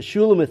understand that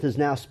Shulamith is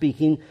now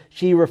speaking.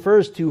 She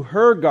refers to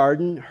her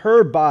garden,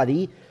 her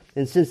body,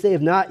 and since they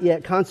have not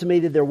yet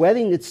consummated their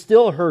wedding, it's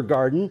still her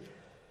garden.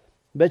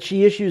 But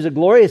she issues a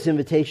glorious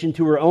invitation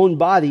to her own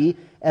body,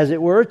 as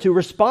it were, to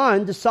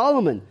respond to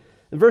Solomon.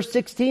 In verse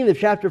 16 of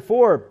chapter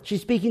 4,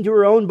 she's speaking to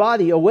her own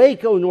body.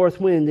 Awake, O north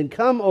wind, and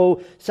come,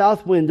 O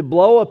south wind, to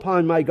blow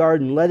upon my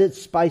garden. Let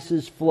its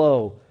spices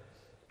flow.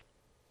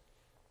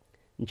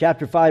 In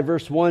chapter 5,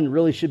 verse 1,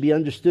 really should be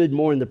understood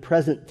more in the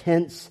present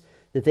tense,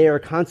 that they are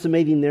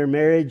consummating their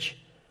marriage.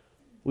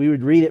 We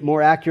would read it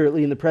more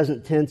accurately in the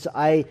present tense.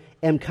 I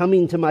am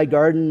coming to my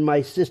garden,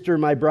 my sister,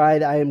 my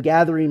bride. I am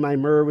gathering my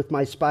myrrh with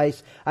my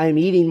spice. I am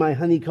eating my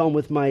honeycomb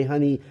with my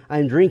honey. I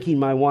am drinking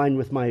my wine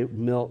with my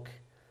milk.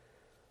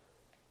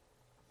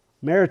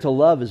 Marital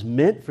love is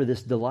meant for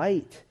this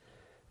delight.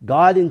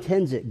 God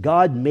intends it.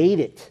 God made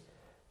it.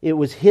 It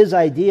was His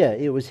idea.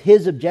 It was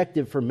His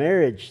objective for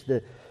marriage.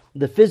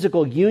 The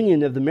physical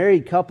union of the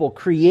married couple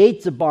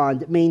creates a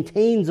bond,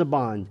 maintains a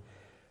bond,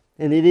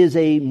 and it is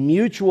a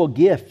mutual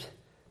gift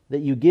that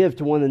you give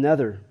to one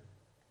another.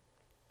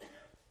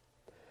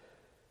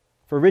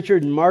 For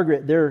Richard and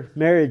Margaret, their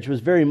marriage was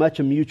very much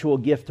a mutual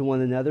gift to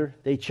one another.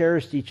 They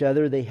cherished each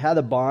other. They had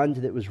a bond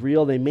that was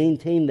real. They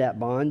maintained that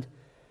bond.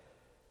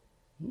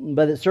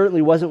 But it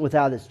certainly wasn't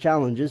without its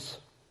challenges.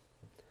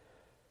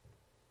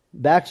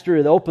 Baxter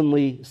had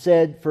openly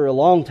said for a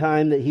long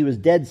time that he was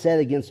dead set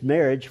against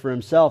marriage for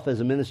himself as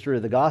a minister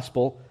of the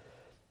gospel.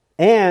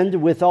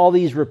 And with all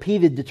these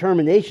repeated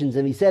determinations,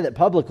 and he said it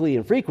publicly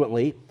and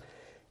frequently,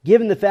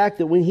 given the fact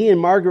that when he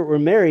and Margaret were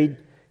married,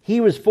 he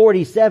was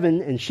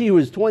 47 and she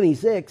was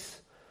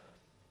 26,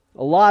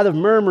 a lot of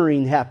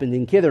murmuring happened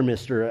in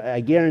Kidderminster,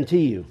 I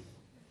guarantee you.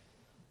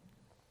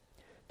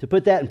 To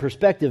put that in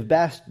perspective,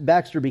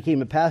 Baxter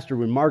became a pastor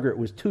when Margaret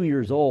was 2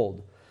 years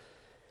old.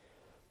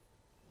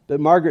 But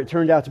Margaret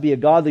turned out to be a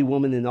godly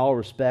woman in all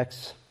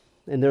respects,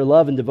 and their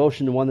love and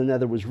devotion to one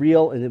another was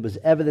real, and it was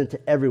evident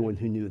to everyone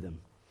who knew them.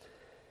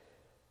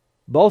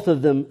 Both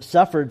of them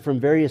suffered from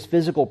various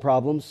physical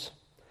problems.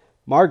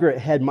 Margaret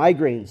had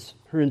migraines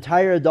her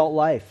entire adult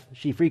life.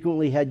 She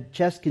frequently had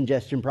chest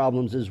congestion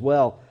problems as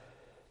well.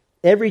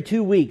 Every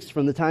 2 weeks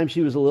from the time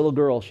she was a little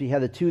girl, she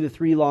had a 2 to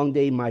 3 long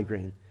day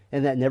migraine,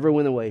 and that never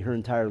went away her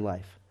entire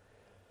life.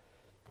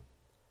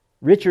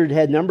 Richard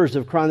had numbers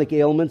of chronic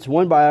ailments.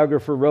 One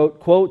biographer wrote,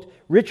 quote,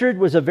 "Richard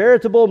was a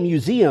veritable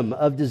museum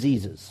of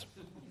diseases."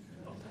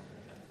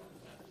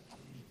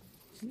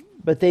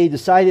 But they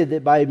decided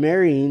that by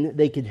marrying,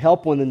 they could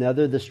help one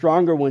another, the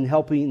stronger one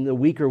helping the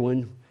weaker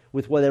one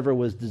with whatever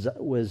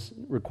was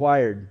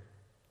required.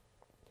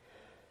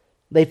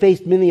 They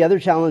faced many other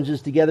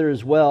challenges together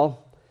as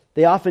well.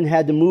 They often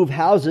had to move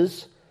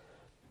houses,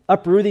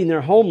 uprooting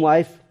their home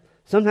life,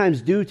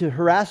 sometimes due to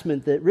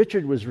harassment that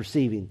Richard was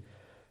receiving.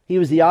 He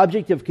was the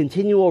object of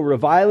continual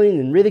reviling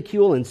and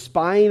ridicule and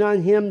spying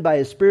on him by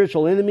his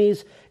spiritual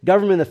enemies,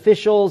 government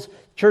officials,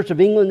 Church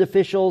of England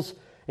officials.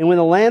 And when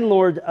the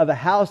landlord of a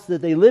house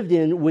that they lived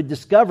in would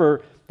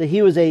discover that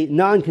he was a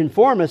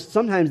nonconformist,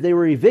 sometimes they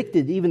were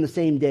evicted even the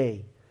same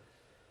day.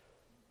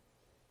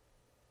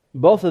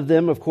 Both of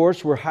them, of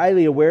course, were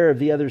highly aware of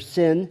the other's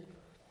sin.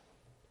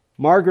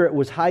 Margaret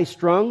was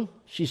high-strung.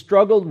 She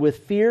struggled with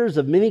fears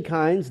of many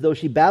kinds, though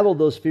she battled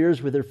those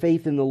fears with her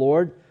faith in the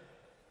Lord.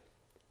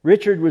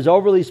 Richard was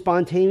overly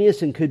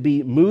spontaneous and could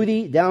be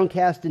moody,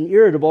 downcast, and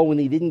irritable when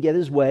he didn't get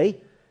his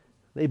way.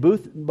 They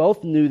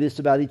both knew this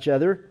about each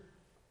other.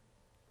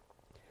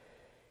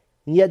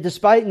 And yet,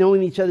 despite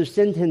knowing each other's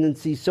sin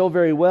tendencies so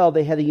very well,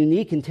 they had a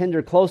unique and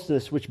tender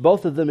closeness which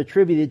both of them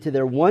attributed to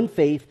their one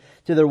faith,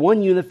 to their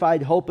one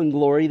unified hope and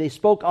glory. They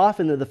spoke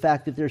often of the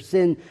fact that their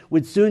sin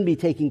would soon be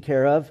taken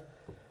care of.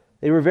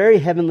 They were very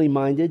heavenly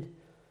minded.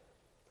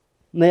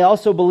 And they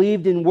also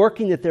believed in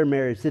working at their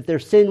marriage, that their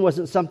sin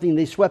wasn't something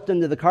they swept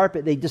under the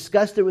carpet. They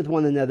discussed it with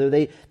one another.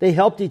 They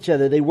helped each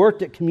other. They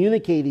worked at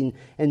communicating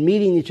and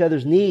meeting each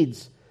other's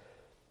needs.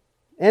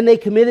 And they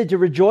committed to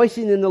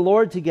rejoicing in the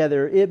Lord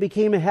together. It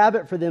became a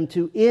habit for them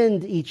to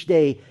begin each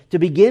day,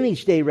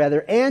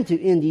 and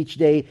to end each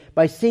day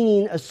by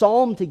singing a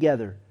psalm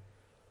together.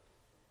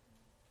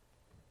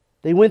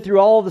 They went through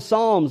all the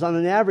psalms on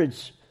an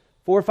average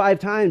 4 or 5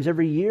 times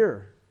every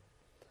year.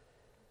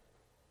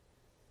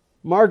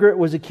 Margaret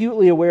was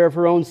acutely aware of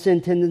her own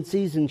sin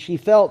tendencies, and she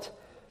felt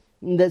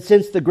that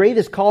since the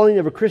greatest calling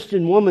of a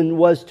Christian woman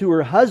was to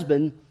her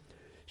husband,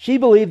 she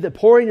believed that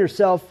pouring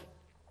herself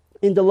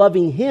into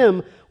loving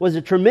him was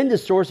a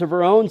tremendous source of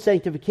her own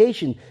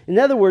sanctification. In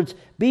other words,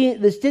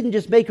 this didn't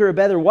just make her a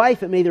better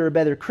wife, it made her a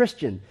better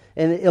Christian,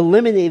 and it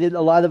eliminated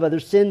a lot of other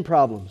sin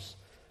problems.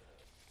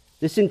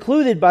 This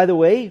included, by the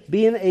way,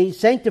 being a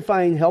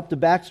sanctifying help to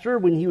Baxter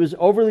when he was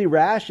overly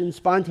rash and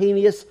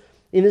spontaneous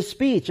in his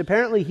speech.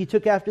 Apparently, he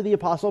took after the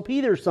Apostle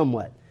Peter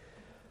somewhat.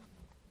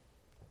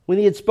 When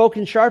he had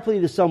spoken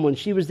sharply to someone,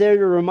 she was there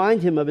to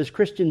remind him of his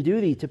Christian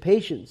duty to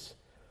patience.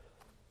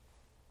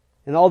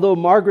 And although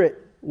Margaret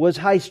was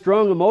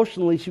high-strung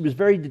emotionally, she was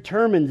very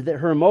determined that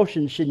her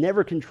emotions should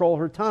never control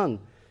her tongue,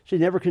 should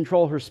never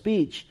control her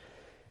speech.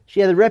 She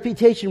had a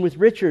reputation with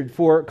Richard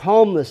for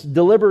calmness,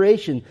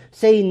 deliberation,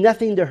 saying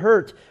nothing to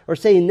hurt or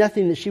saying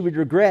nothing that she would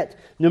regret.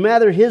 No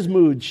matter his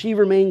mood, she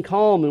remained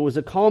calm and was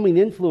a calming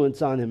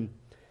influence on him.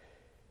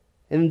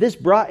 And this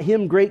brought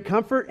him great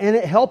comfort, and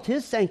it helped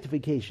his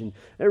sanctification.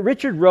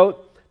 Richard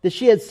wrote that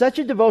she had such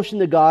a devotion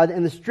to God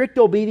and a strict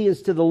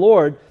obedience to the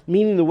Lord,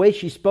 meaning the way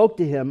she spoke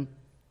to him,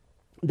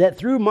 that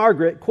through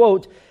Margaret,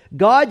 quote,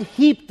 "God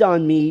heaped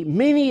on me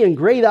many and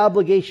great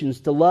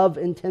obligations to love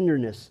and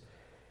tenderness."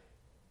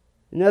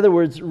 In other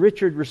words,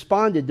 Richard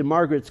responded to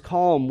Margaret's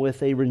calm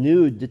with a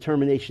renewed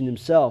determination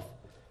himself.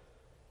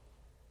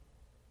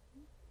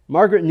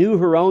 Margaret knew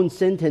her own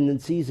sin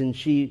tendencies, and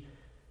she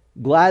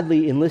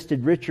gladly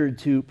enlisted Richard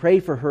to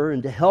pray for her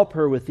and to help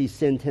her with these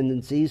sin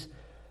tendencies.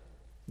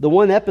 The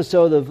one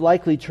episode of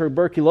likely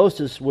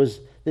tuberculosis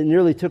that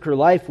nearly took her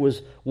life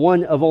was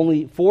one of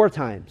only 4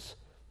 times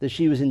that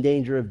she was in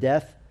danger of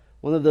death,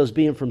 one of those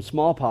being from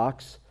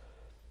smallpox.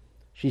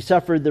 She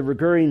suffered the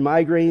recurring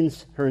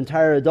migraines her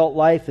entire adult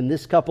life, and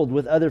this, coupled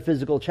with other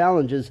physical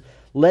challenges,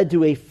 led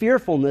to a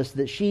fearfulness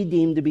that she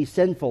deemed to be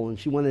sinful, and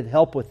she wanted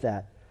help with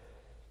that.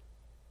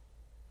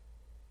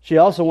 She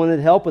also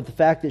wanted help with the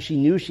fact that she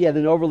knew she had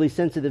an overly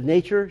sensitive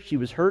nature. She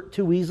was hurt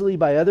too easily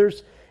by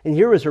others, and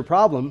here was her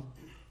problem.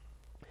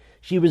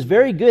 She was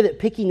very good at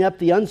picking up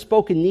the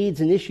unspoken needs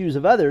and issues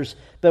of others,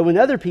 but when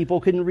other people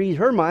couldn't read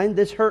her mind,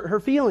 this hurt her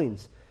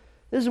feelings.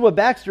 This is what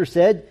Baxter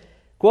said,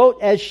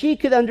 quote, "As she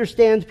could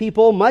understand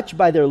people much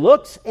by their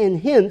looks and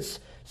hints,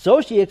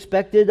 so she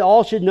expected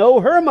all should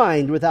know her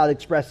mind without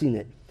expressing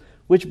it,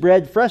 which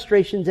bred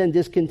frustrations and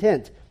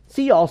discontent.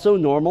 See also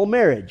normal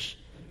marriage,"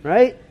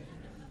 right?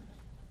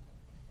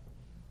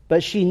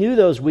 But she knew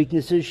those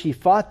weaknesses. She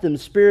fought them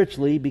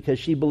spiritually because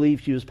she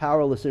believed she was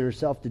powerless in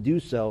herself to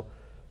do so.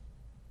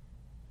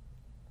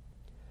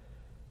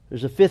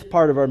 There's a 5th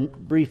part of our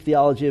brief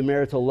theology of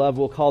marital love.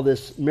 We'll call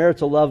this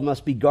marital love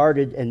must be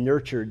guarded and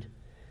nurtured.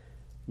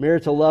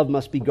 Marital love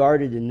must be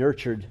guarded and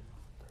nurtured.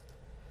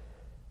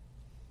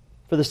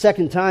 For the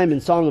second time in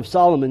Song of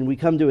Solomon, we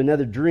come to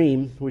another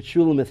dream, which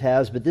Shulamith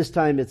has, but this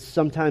time it's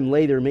sometime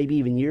later, maybe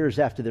even years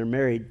after they're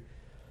married.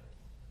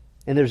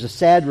 And there's a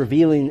sad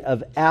revealing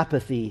of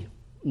apathy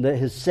that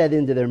has set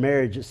into their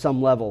marriage at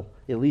some level,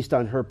 at least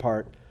on her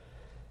part.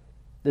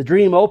 The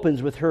dream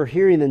opens with her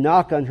hearing the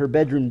knock on her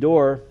bedroom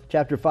door.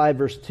 Chapter 5,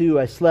 verse 2,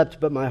 "I slept,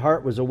 but my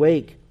heart was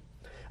awake.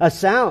 A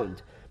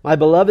sound, my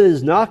beloved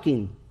is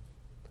knocking.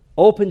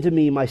 Open to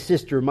me, my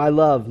sister, my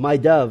love, my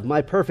dove,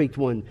 my perfect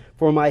one,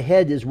 for my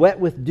head is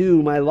wet with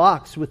dew, my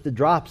locks with the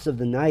drops of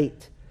the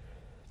night."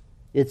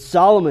 It's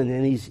Solomon,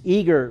 and he's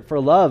eager for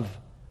love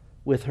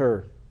with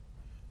her.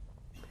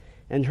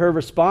 And her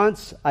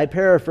response, I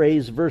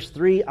paraphrase verse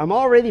 3, "I'm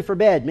all ready for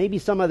bed, maybe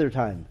some other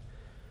time."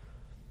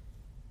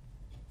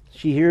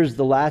 She hears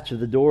the latch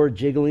of the door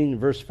jiggling.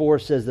 Verse 4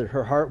 says that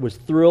her heart was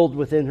thrilled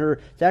within her.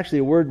 It's actually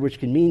a word which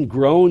can mean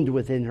groaned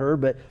within her,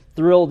 but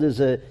thrilled is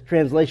a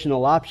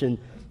translational option.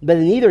 But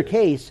in either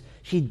case,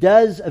 she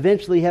does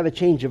eventually have a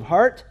change of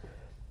heart,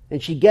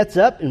 and she gets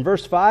up in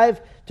verse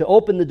 5 to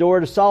open the door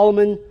to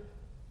Solomon,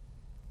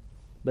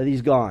 but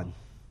he's gone,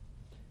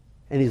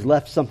 and he's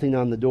left something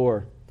on the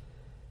door.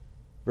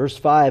 Verse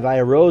 5, "I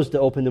arose to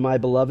open to my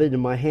beloved,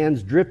 and my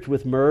hands dripped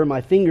with myrrh,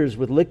 my fingers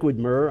with liquid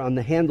myrrh on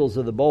the handles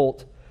of the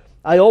bolt.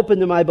 I opened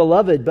to my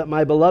beloved, but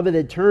my beloved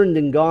had turned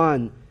and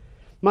gone.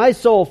 My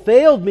soul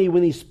failed me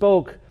when he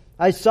spoke.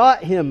 I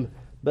sought him,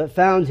 but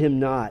found him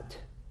not.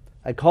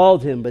 I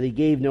called him, but he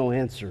gave no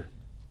answer."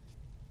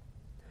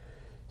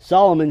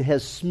 Solomon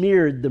has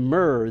smeared the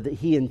myrrh that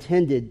he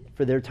intended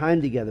for their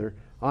time together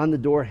on the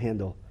door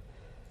handle.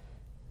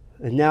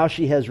 And now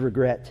she has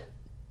regret.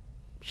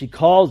 She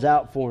calls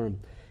out for him.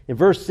 In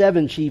verse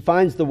 7, she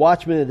finds the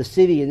watchmen of the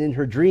city, and in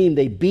her dream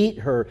they beat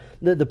her.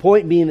 The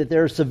point being that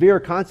there are severe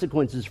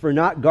consequences for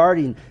not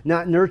guarding,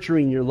 not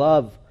nurturing your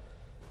love.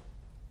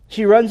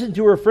 She runs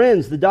into her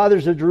friends, the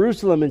daughters of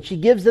Jerusalem, and she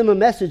gives them a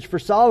message for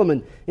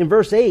Solomon. In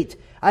verse 8,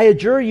 "I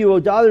adjure you, O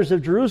daughters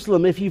of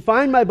Jerusalem, if you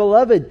find my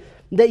beloved,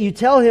 that you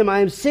tell him I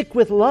am sick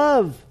with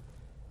love."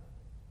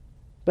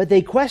 But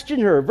they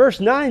question her. Verse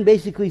 9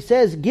 basically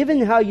says,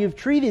 "Given how you've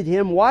treated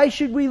him, why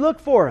should we look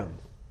for him?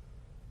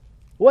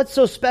 What's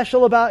so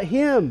special about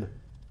him?"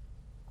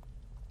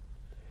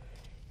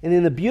 And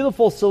in the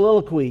beautiful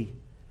soliloquy,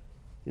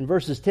 in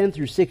verses 10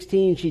 through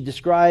 16, she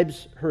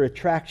describes her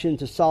attraction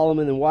to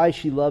Solomon and why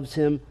she loves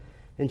him.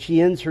 And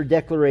she ends her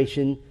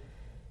declaration,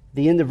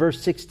 the end of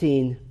verse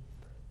 16,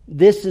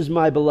 "This is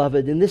my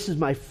beloved, and this is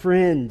my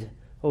friend,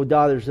 O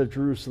daughters of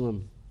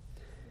Jerusalem."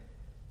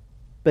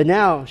 But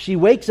now she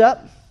wakes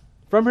up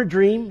from her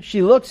dream.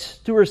 She looks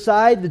to her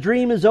side. The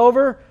dream is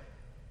over.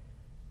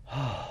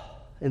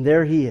 And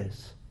there he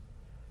is.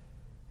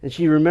 And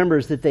she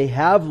remembers that they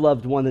have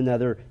loved one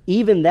another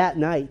even that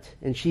night,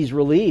 and she's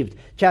relieved.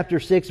 Chapter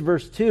 6,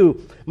 verse 2,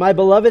 "My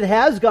beloved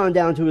has gone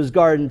down to his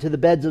garden, to the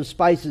beds of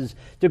spices,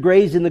 to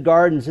graze in the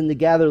gardens and to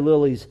gather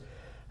lilies.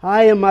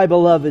 I am my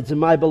beloved's, and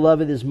my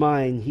beloved is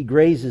mine. He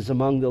grazes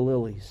among the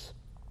lilies."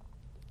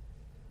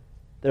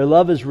 Their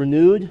love is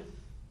renewed,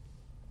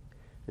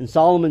 and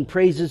Solomon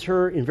praises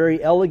her in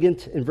very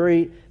elegant and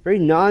very, very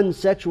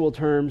non-sexual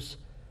terms.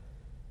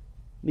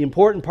 The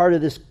important part of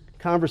this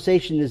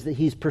conversation is that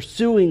he's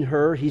pursuing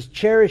her, he's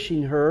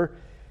cherishing her,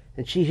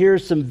 and she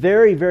hears some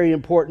very, very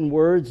important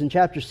words. In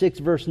chapter 6,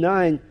 verse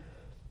 9,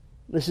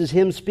 this is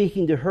him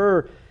speaking to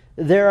her.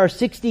 "There are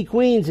 60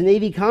 queens and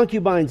 80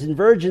 concubines and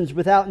virgins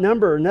without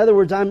number." In other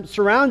words, I'm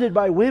surrounded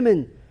by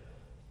women.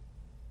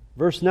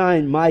 Verse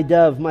 9, "My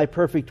dove, my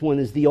perfect one,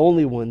 is the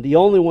only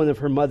one of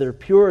her mother,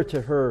 pure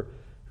to her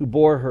who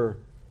bore her."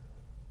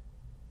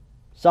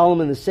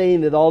 Solomon is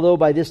saying that although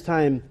by this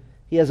time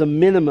he has a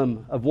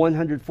minimum of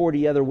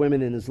 140 other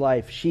women in his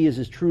life, she is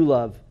his true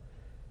love.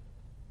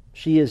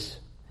 She is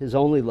his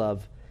only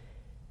love.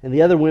 And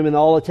the other women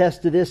all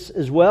attest to this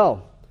as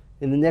well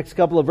in the next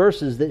couple of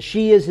verses, that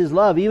she is his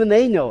love. Even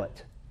they know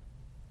it.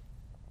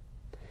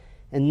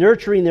 And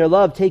nurturing their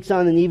love takes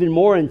on an even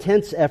more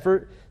intense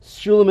effort.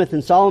 Shulamith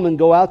and Solomon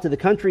go out to the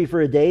country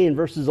for a day in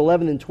verses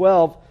 11 and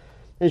 12.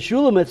 And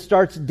Shulamith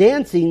starts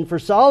dancing for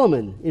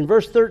Solomon in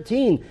verse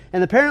 13.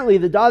 And apparently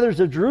the daughters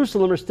of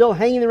Jerusalem are still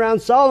hanging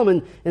around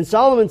Solomon. And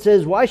Solomon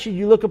says, why should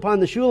you look upon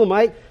the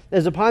Shulamite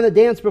as upon a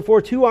dance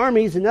before two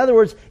armies? In other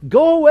words,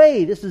 go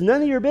away. This is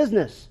none of your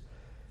business.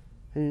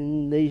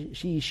 And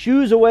she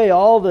shoos away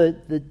all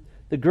the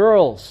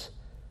girls.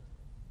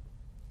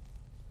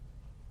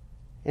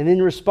 And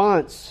in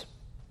response,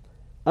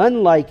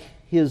 unlike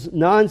his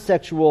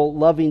non-sexual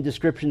loving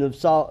description of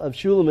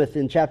Shulamith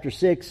in chapter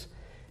 6,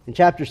 in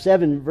chapter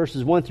 7,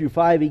 verses 1 through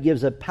 5, he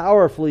gives a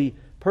powerfully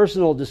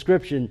personal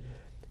description,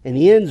 and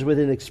he ends with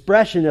an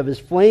expression of his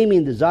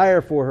flaming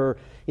desire for her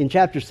in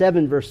chapter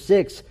 7, verse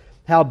 6.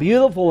 How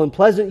beautiful and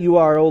pleasant you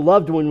are, O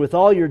loved one, with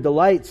all your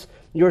delights.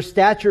 Your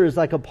stature is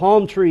like a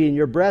palm tree, and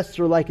your breasts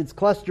are like its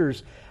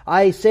clusters.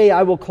 I say,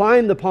 I will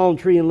climb the palm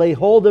tree and lay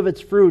hold of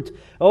its fruit.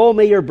 Oh,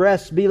 may your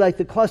breasts be like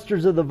the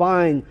clusters of the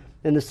vine,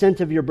 and the scent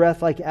of your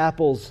breath like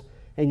apples,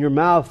 and your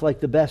mouth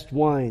like the best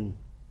wine.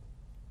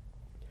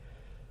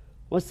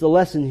 What's the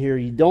lesson here?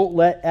 You don't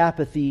let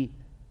apathy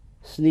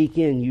sneak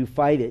in. You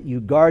fight it. You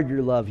guard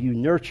your love. You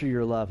nurture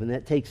your love. And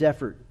that takes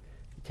effort.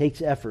 It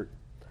takes effort.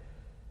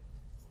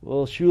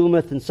 Well,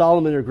 Shulamith and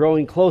Solomon are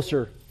growing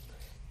closer.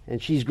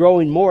 And she's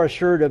growing more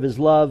assured of his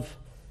love.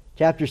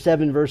 Chapter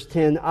 7, verse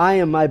 10, I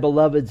am my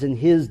beloved's, and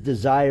his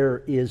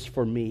desire is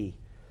for me.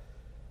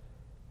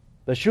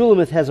 But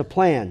Shulamith has a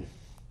plan.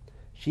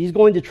 She's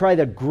going to try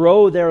to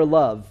grow their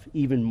love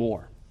even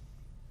more.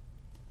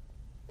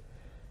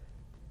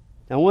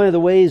 Now, one of the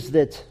ways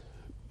that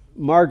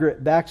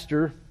Margaret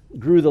Baxter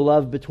grew the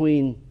love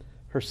between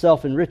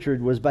herself and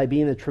Richard was by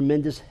being a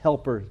tremendous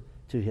helper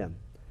to him.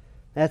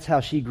 That's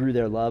how she grew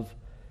their love.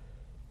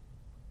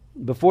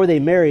 Before they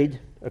married,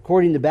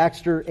 according to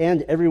Baxter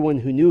and everyone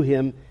who knew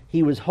him,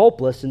 he was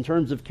hopeless in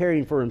terms of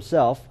caring for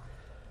himself.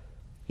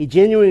 He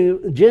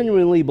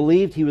genuinely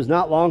believed he was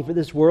not long for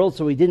this world,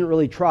 so he didn't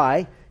really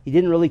try. He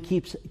didn't really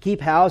keep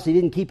house. He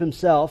didn't keep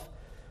himself.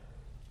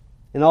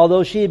 And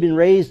although she had been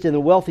raised in a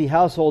wealthy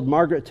household,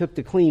 Margaret took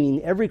to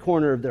cleaning every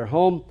corner of their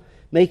home,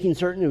 making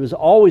certain it was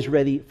always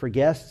ready for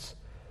guests.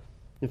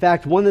 In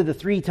fact, one of the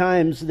 3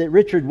 times that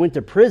Richard went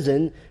to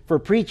prison for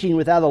preaching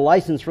without a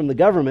license from the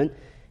government,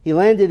 he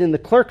landed in the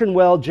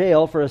Clerkenwell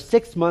jail for a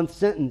 6-month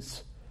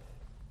sentence.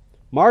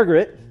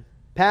 Margaret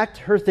packed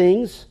her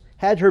things,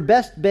 had her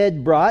best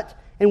bed brought,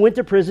 and went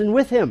to prison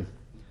with him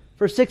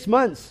for 6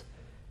 months.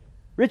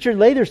 Richard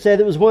later said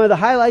it was one of the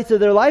highlights of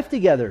their life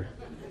together.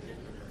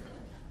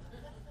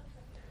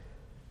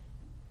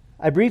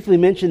 I briefly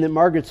mentioned that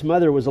Margaret's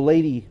mother was a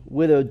lady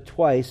widowed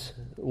twice,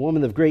 a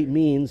woman of great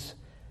means,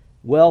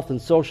 wealth,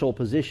 and social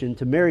position.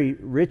 To marry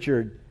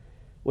Richard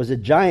was a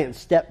giant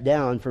step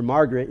down for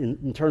Margaret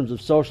in terms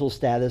of social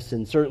status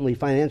and certainly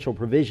financial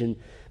provision,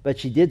 but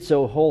she did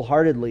so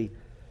wholeheartedly.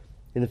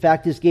 And in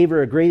fact, this gave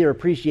her a greater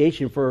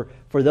appreciation for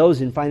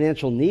those in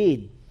financial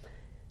need.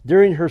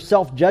 During her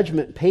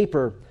self-judgment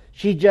paper,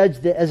 she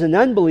judged that as an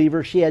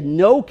unbeliever, she had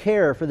no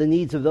care for the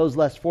needs of those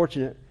less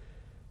fortunate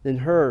than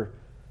her.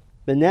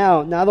 But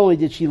now, not only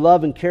did she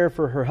love and care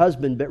for her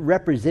husband, but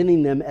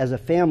representing them as a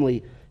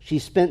family, she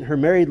spent her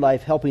married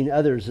life helping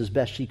others as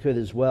best she could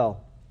as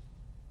well.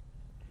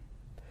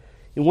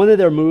 In one of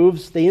their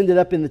moves, they ended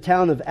up in the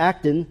town of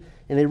Acton,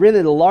 and they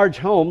rented a large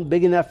home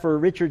big enough for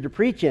Richard to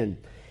preach in.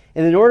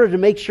 And in order to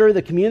make sure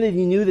the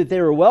community knew that they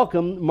were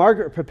welcome,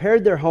 Margaret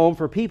prepared their home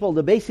for people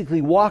to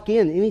basically walk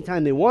in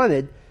anytime they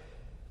wanted.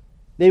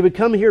 They would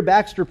come hear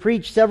Baxter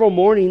preach several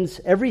mornings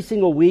every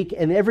single week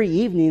and every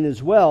evening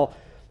as well.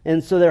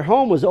 And so their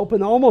home was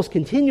open almost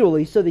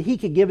continually so that he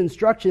could give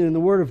instruction in the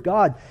Word of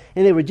God.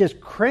 And they would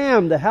just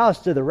cram the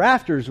house to the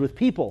rafters with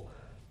people.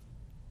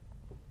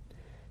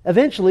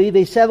 Eventually,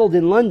 they settled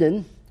in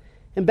London,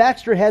 and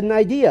Baxter had an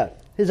idea.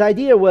 His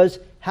idea was,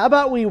 how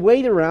about we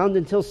wait around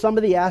until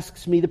somebody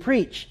asks me to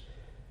preach?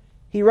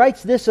 He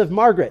writes this of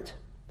Margaret,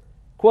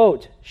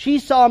 quote, she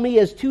saw me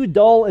as too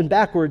dull and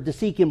backward to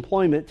seek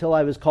employment till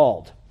I was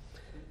called.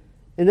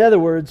 In other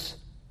words,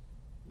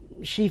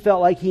 she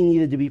felt like he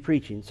needed to be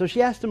preaching. So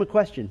she asked him a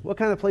question. What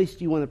kind of place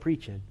do you want to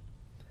preach in?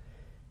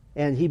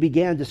 And he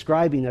began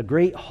describing a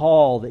great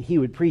hall that he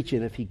would preach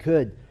in if he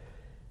could.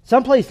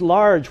 Someplace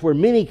large where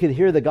many could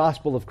hear the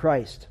gospel of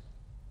Christ.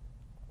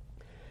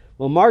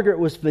 Well, Margaret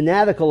was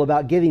fanatical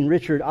about giving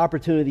Richard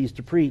opportunities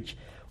to preach.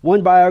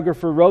 One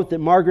biographer wrote that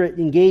Margaret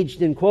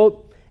engaged in,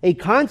 quote, a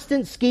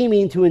constant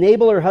scheming to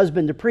enable her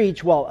husband to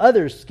preach while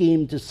others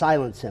schemed to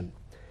silence him.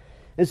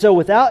 And so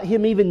without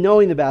him even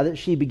knowing about it,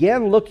 she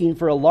began looking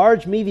for a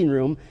large meeting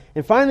room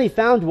and finally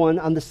found one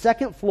on the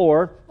 2nd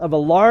floor of a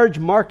large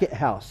market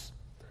house.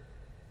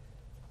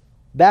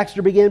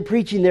 Baxter began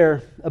preaching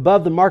there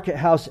above the market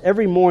house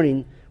every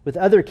morning with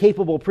other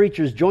capable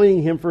preachers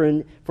joining him for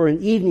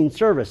an evening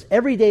service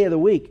every day of the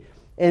week.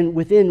 and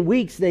within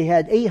weeks they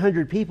had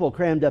 800 people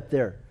crammed up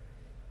there.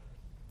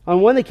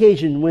 On one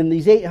occasion, when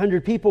these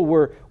 800 people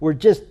were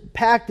just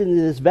packed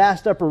into this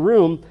vast upper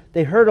room,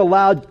 they heard a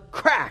loud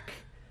crack.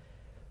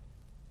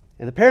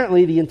 And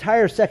apparently the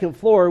entire second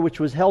floor, which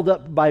was held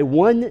up by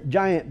one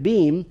giant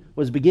beam,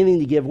 was beginning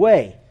to give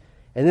way.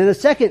 And then a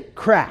second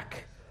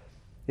crack.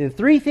 And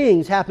three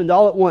things happened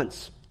all at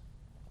once.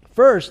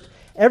 First,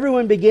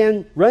 everyone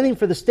began running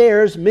for the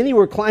stairs. Many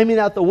were climbing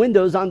out the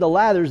windows onto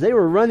ladders. They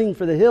were running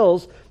for the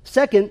hills.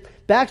 Second,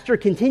 Baxter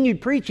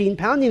continued preaching,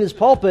 pounding his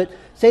pulpit,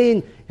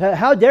 saying,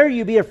 "How dare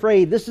you be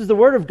afraid? This is the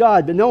word of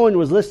God." But no one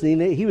was listening.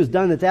 He was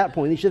done at that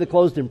point. He should have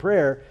closed in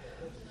prayer.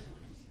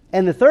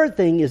 And the third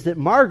thing is that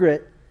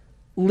Margaret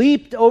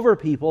leaped over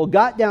people,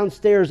 got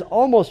downstairs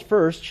almost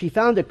first. She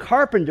found a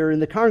carpenter in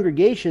the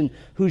congregation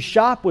whose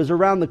shop was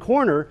around the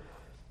corner.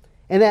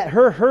 And at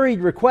her hurried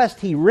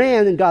request, he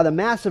ran and got a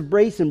massive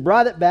brace and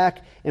brought it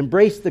back and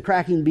braced the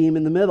cracking beam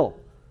in the middle.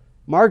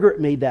 Margaret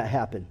made that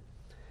happen.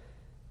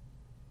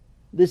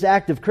 This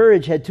act of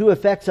courage had two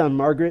effects on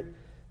Margaret.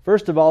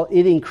 First of all,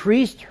 it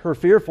increased her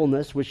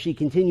fearfulness, which she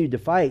continued to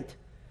fight.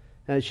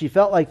 She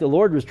felt like the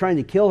Lord was trying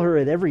to kill her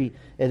at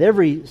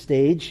every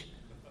stage.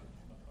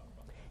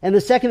 And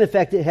the second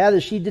effect it had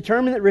is she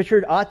determined that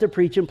Richard ought to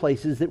preach in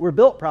places that were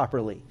built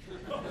properly.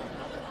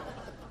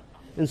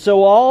 And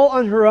so all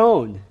on her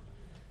own,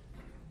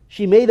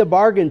 she made a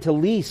bargain to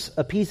lease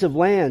a piece of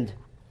land,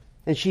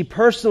 and she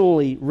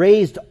personally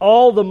raised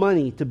all the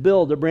money to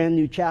build a brand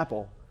new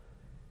chapel.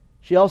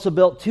 She also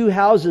built 2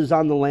 houses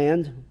on the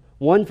land,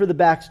 one for the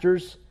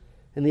Baxters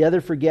and the other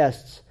for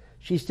guests.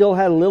 She still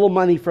had a little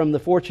money from the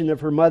fortune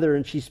of her mother,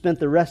 and she spent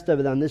the rest of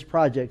it on this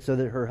project so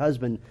that her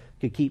husband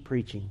could keep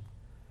preaching.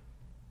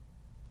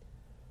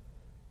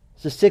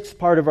 It's the sixth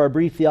part of our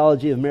brief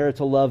theology of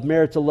marital love.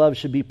 Marital love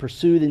should be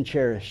pursued and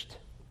cherished.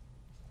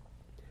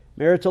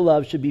 Marital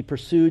love should be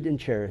pursued and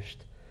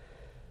cherished.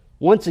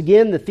 Once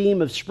again, the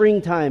theme of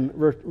springtime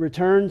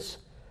returns,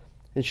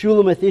 and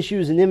Shulamith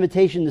issues an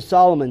invitation to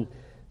Solomon.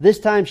 This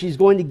time she's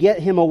going to get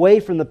him away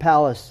from the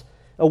palace,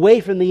 away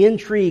from the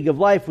intrigue of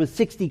life with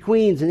 60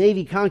 queens and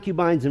 80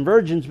 concubines and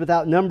virgins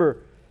without number.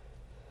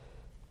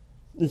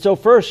 And so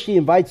first she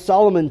invites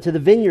Solomon to the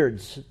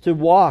vineyards to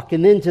walk,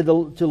 and then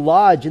to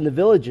lodge in the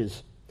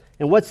villages.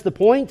 And what's the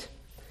point?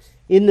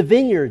 In the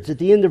vineyards, at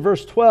the end of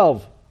verse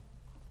 12,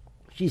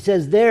 she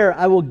says, "There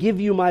I will give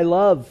you my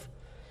love."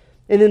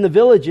 And in the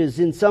villages,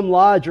 in some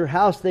lodge or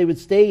house they would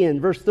stay in.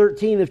 Verse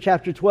 13 of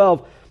chapter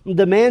 12,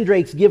 "The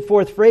mandrakes give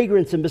forth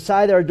fragrance, and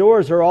beside our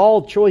doors are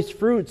all choice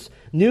fruits,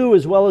 new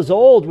as well as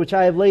old, which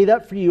I have laid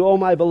up for you, O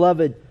my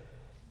beloved."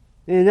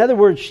 And in other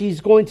words, she's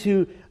going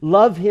to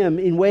love him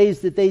in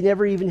ways that they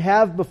never even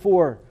have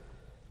before.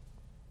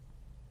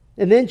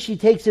 And then she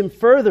takes him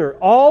further,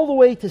 all the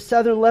way to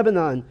southern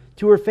Lebanon,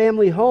 to her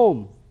family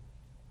home.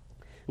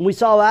 And we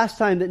saw last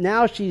time that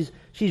now she's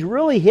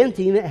really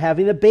hinting at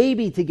having a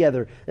baby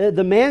together.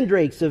 The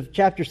mandrakes of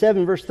chapter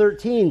 7, verse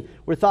 13,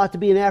 were thought to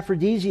be an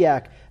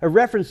aphrodisiac, a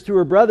reference to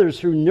her brothers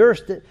who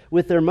nursed it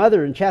with their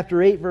mother in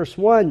chapter 8, verse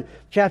 1.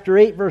 Chapter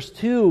 8, verse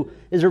 2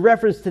 is a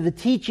reference to the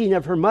teaching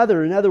of her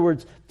mother. In other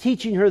words,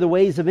 teaching her the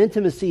ways of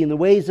intimacy and the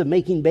ways of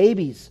making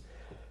babies.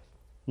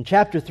 And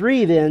chapter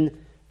 3 then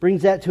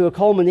brings that to a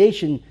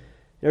culmination.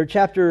 Or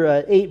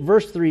chapter 8,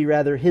 verse 3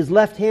 rather. "His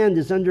left hand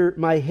is under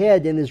my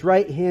head, and his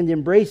right hand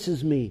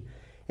embraces me."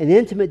 An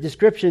intimate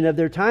description of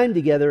their time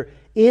together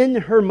in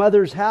her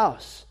mother's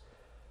house.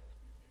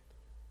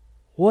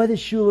 What is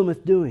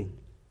Shulamith doing?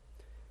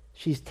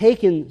 She's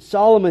taken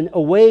Solomon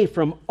away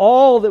from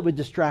all that would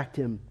distract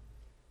him.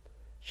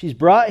 She's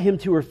brought him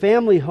to her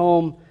family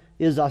home,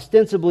 is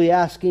ostensibly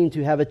asking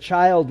to have a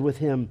child with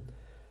him.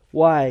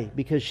 Why?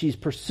 Because she's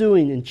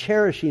pursuing and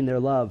cherishing their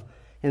love,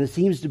 and it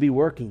seems to be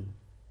working.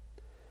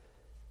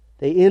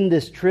 They end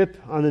this trip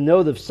on a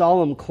note of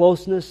solemn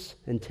closeness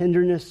and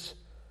tenderness.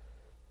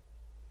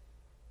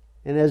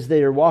 And as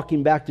they are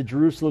walking back to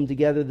Jerusalem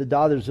together, the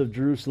daughters of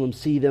Jerusalem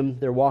see them.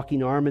 They're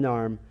walking arm in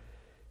arm.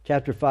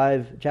 Chapter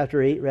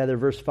 8,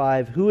 verse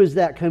 5. "Who is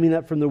that coming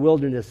up from the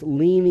wilderness,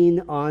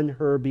 leaning on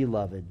her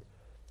beloved?"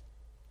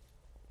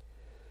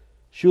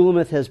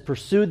 Shulamith has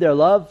pursued their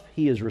love.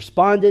 He has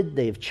responded.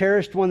 They have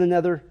cherished one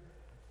another.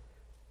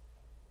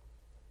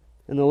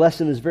 And the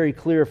lesson is very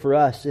clear for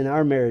us in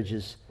our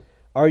marriages.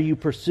 Are you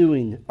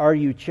pursuing? Are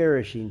you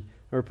cherishing?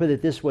 Or put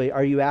it this way,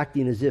 are you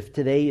acting as if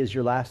today is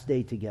your last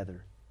day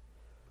together?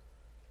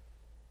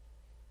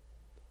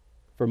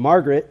 For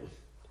Margaret,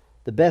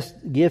 the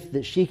best gift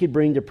that she could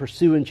bring to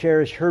pursue and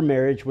cherish her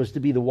marriage was to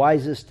be the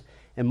wisest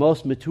and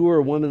most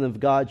mature woman of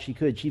God she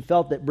could. She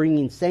felt that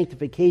bringing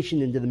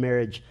sanctification into the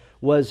marriage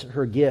was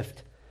her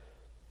gift.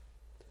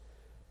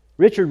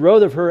 Richard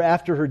wrote of her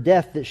after her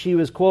death that she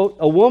was, quote,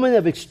 "a woman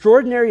of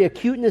extraordinary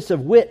acuteness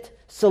of wit,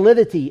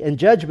 solidity, and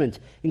judgment,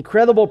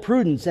 incredible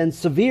prudence, and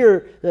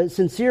sincere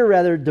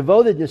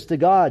devotedness to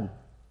God."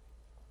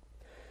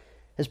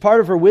 As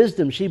part of her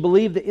wisdom, she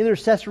believed that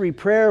intercessory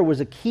prayer was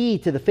a key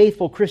to the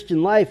faithful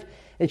Christian life,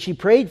 and she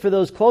prayed for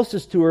those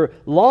closest to her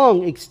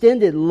long,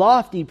 extended,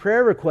 lofty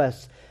prayer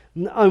requests.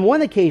 On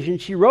one occasion,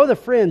 she wrote a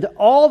friend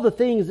all the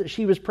things that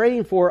she was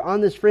praying for on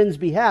this friend's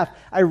behalf.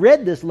 I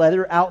read this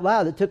letter out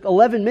loud. It took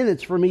 11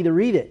 minutes for me to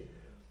read it.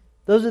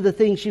 Those are the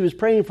things she was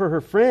praying for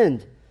her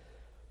friend.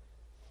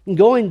 And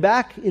going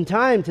back in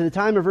time to the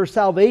time of her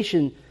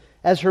salvation,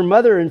 as her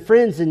mother and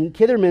friends in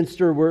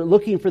Kidderminster were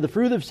looking for the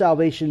fruit of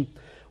salvation,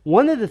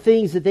 one of the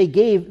things that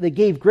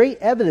gave great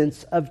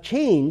evidence of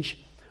change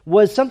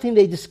was something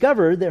they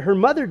discovered that her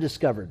mother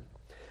discovered.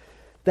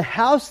 The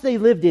house they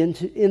lived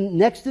in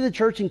next to the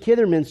church in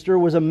Kidderminster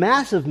was a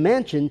massive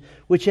mansion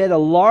which had a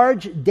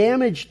large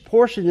damaged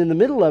portion in the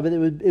middle of it.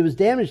 It was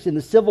damaged in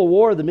the Civil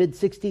War of the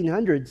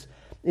mid-1600s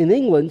in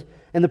England,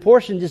 and the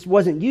portion just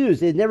wasn't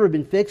used. It had never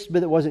been fixed,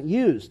 but it wasn't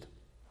used.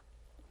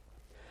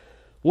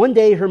 One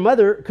day, her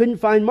mother couldn't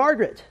find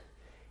Margaret.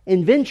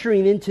 And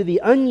venturing into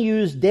the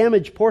unused,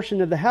 damaged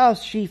portion of the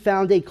house, she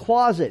found a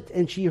closet,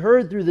 and she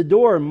heard through the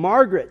door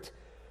Margaret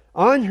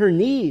on her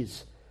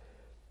knees.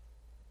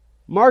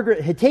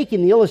 Margaret had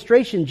taken the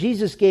illustration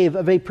Jesus gave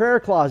of a prayer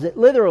closet,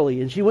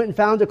 literally, and she went and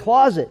found a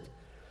closet.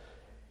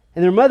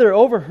 And her mother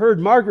overheard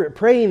Margaret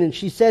praying, and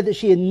she said that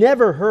she had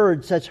never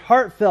heard such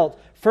heartfelt,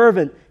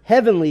 fervent,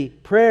 heavenly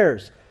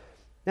prayers.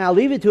 Now, I'll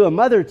leave it to a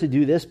mother to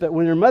do this, but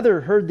when her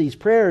mother heard these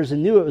prayers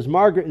and knew it was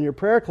Margaret in her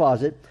prayer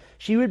closet,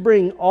 she would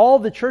bring all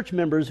the church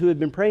members who had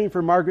been praying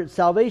for Margaret's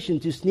salvation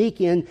to sneak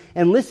in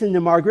and listen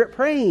to Margaret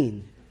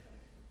praying,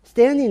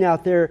 standing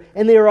out there,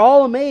 and they were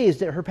all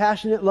amazed at her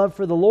passionate love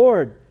for the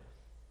Lord.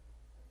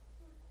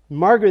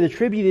 Margaret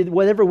attributed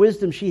whatever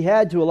wisdom she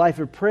had to a life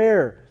of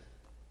prayer.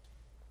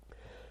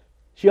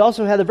 She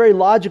also had a very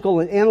logical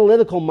and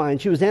analytical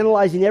mind. She was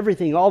analyzing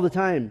everything all the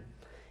time.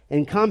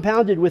 And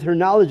compounded with her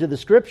knowledge of the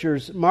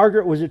Scriptures,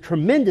 Margaret was a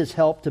tremendous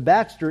help to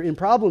Baxter in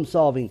problem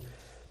solving.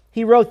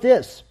 He wrote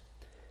this.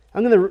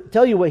 I'm going to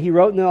tell you what he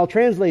wrote, and then I'll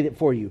translate it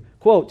for you.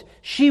 Quote,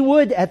 "She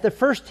would, at the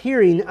first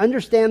hearing,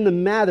 understand the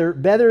matter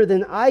better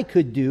than I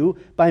could do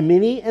by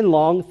many and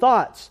long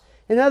thoughts."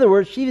 In other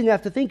words, she didn't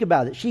have to think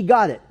about it. She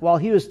got it while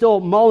he was still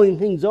mulling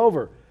things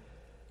over.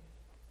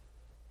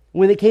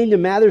 When it came to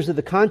matters of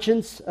the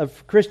conscience,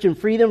 of Christian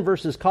freedom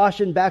versus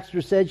caution,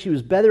 Baxter said she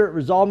was better at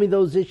resolving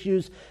those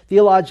issues,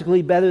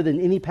 theologically better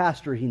than any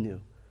pastor he knew.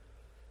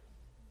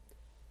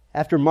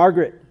 After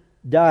Margaret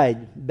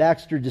died,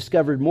 Baxter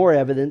discovered more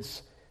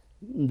evidence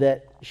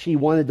that she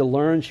wanted to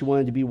learn, she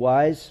wanted to be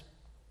wise.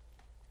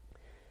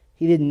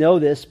 He didn't know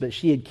this, but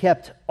she had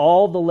kept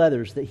all the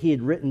letters that he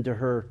had written to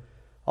her,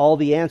 all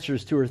the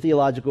answers to her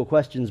theological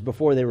questions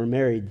before they were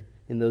married,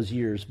 in those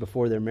years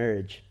before their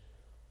marriage.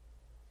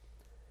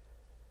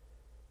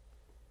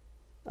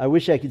 I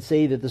wish I could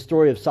say that the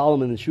story of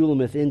Solomon and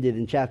Shulamith ended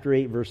in chapter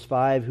 8, verse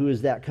 5. Who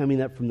is that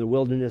coming up from the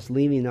wilderness,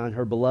 leaning on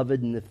her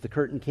beloved? And if the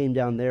curtain came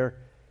down there,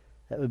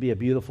 that would be a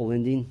beautiful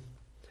ending.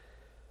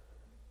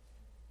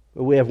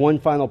 But we have one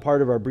final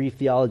part of our brief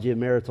theology of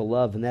marital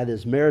love, and that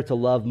is marital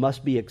love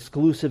must be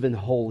exclusive and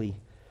holy.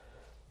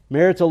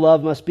 Marital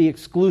love must be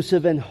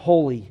exclusive and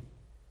holy.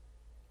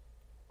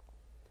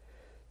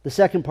 The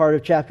second part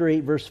of chapter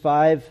 8, verse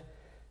 5,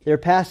 they're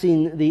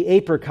passing the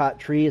apricot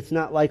tree. It's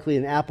not likely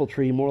an apple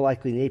tree, more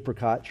likely an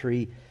apricot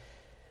tree.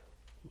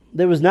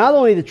 There was not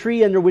only the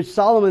tree under which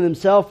Solomon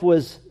himself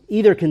was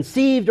either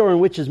conceived or in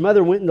which his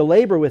mother went into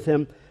labor with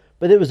him,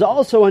 but it was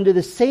also under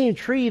the same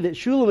tree that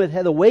Shulamith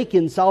had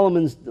awakened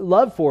Solomon's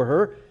love for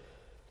her.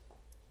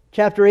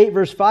 Chapter 8,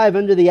 verse 5,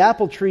 "Under the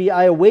apple tree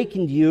I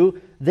awakened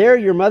you. There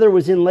your mother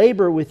was in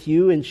labor with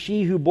you, and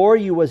she who bore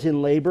you was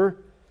in labor."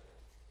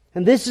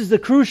 And this is the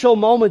crucial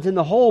moment in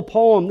the whole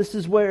poem. This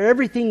is where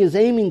everything is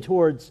aiming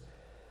towards.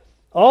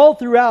 All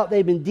throughout,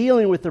 they've been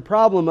dealing with the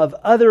problem of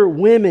other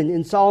women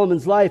in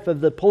Solomon's life,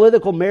 of the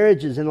political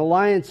marriages and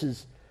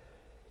alliances.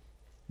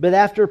 But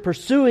after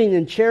pursuing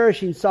and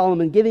cherishing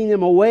Solomon, getting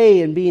him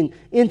away and being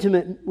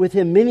intimate with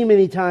him many,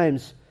 many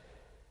times,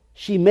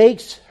 she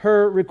makes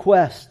her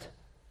request.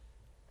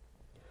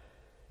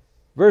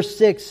 Verse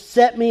 6,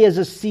 "Set me as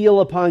a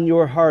seal upon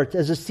your heart,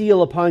 as a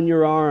seal upon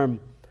your arm.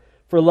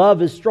 For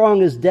love is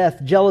strong as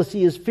death,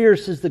 jealousy is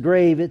fierce as the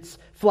grave. Its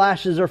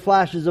flashes are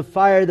flashes of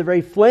fire, the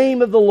very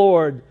flame of the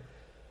Lord.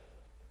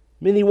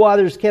 Many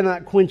waters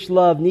cannot quench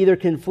love, neither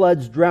can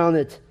floods drown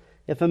it.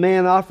 If a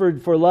man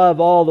offered for love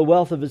all the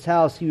wealth of his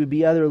house, he would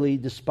be utterly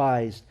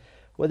despised."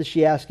 What is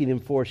she asking him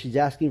for? She's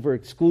asking for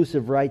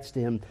exclusive rights to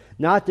him,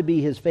 not to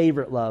be his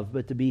favorite love,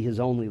 but to be his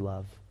only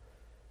love.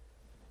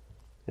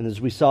 And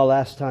as we saw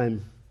last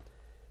time,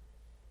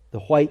 the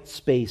white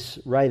space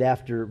right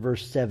after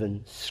verse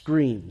 7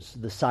 screams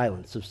the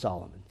silence of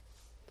Solomon.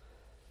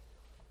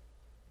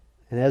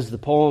 And as the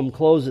poem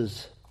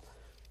closes,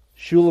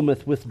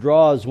 Shulamith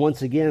withdraws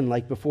once again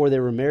like before they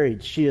were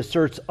married. She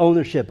asserts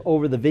ownership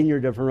over the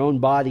vineyard of her own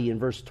body in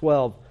verse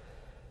 12.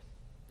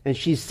 And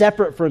she's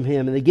separate from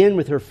him, and again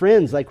with her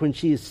friends like when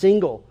she is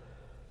single.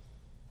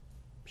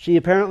 She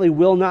apparently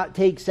will not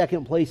take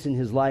second place in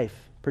his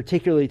life,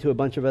 particularly to a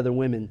bunch of other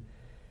women.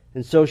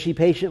 And so she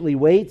patiently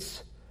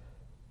waits.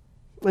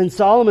 And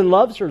Solomon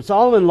loves her.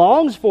 Solomon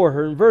longs for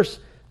her. In verse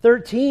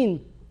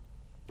 13,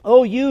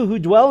 "O you who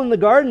dwell in the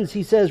gardens,"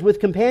 he says, "with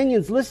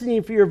companions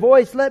listening for your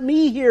voice, let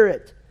me hear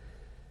it.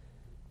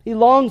 He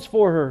longs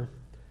for her.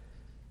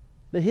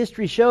 But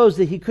history shows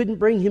that he couldn't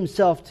bring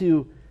himself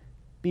to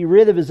be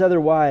rid of his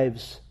other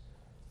wives.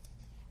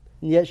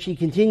 And yet she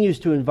continues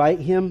to invite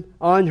him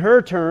on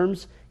her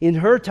terms, in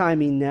her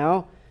timing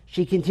now.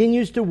 She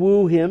continues to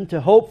woo him,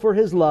 to hope for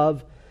his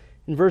love.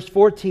 In verse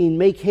 14,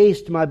 "Make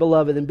haste, my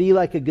beloved, and be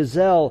like a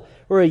gazelle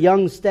or a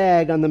young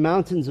stag on the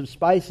mountains of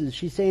spices."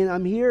 She's saying,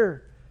 I'm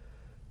here.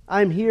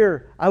 I'm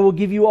here. I will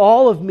give you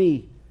all of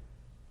me.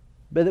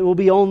 But it will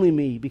be only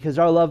me, because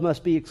our love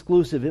must be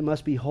exclusive. It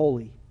must be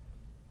holy.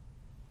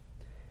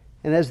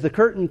 And as the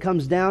curtain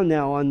comes down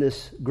now on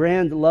this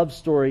grand love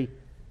story,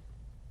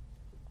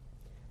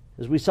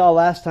 as we saw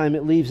last time,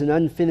 it leaves an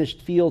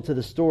unfinished feel to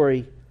the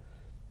story.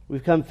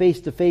 We've come face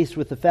to face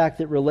with the fact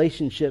that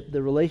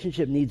the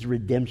relationship needs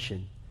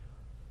redemption.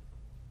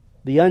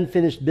 The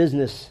unfinished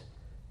business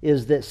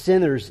is that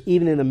sinners,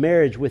 even in a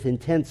marriage with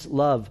intense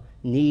love,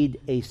 need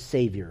a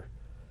Savior.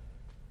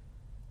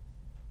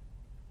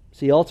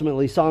 See,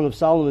 ultimately, Song of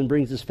Solomon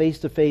brings us face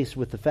to face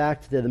with the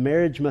fact that a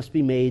marriage must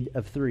be made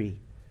of three: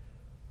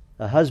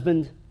 a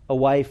husband, a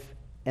wife,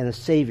 and a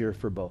Savior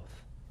for both.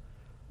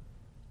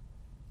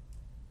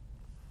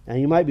 Now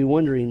you might be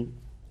wondering,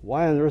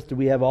 why on earth do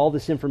we have all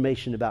this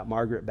information about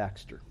Margaret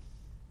Baxter?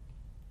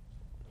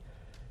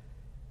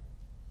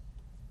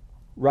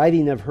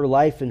 Writing of her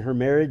life and her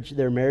marriage,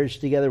 their marriage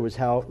together, was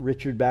how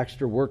Richard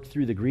Baxter worked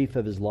through the grief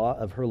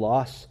of her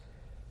loss.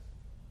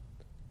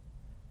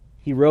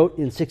 He wrote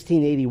in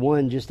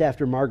 1681, just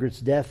after Margaret's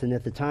death, and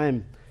at the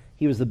time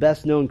he was the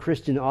best-known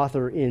Christian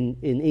author in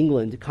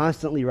England,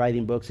 constantly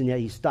writing books, and yet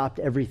he stopped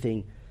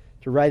everything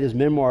to write his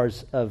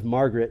memoirs of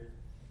Margaret.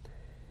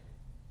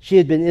 She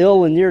had been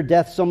ill and near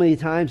death so many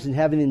times, and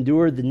having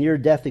endured the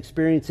near-death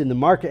experience in the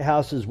market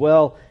house as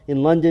well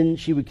in London,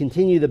 she would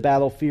continue the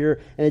battle fear,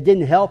 and it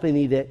didn't help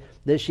any that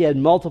she had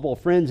multiple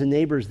friends and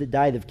neighbors that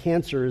died of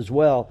cancer as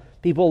well,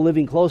 people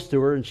living close to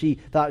her, and she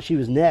thought she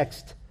was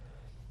next.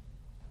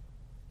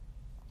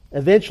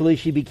 Eventually,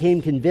 she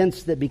became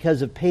convinced that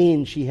because of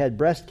pain she had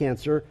breast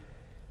cancer,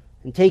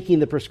 and taking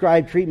the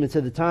prescribed treatments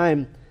at the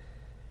time,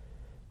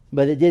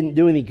 but it didn't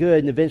do any good,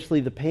 and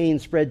eventually the pain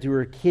spread to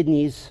her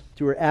kidneys,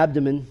 to her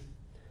abdomen.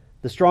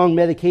 The strong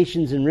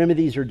medications and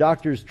remedies her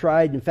doctors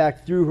tried, in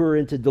fact, threw her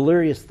into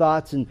delirious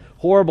thoughts and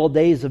horrible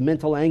days of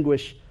mental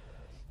anguish.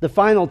 The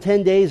final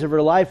 10 days of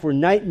her life were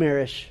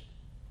nightmarish.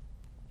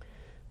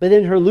 But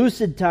in her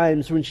lucid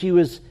times, when she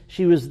was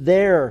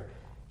there,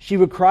 she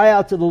would cry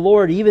out to the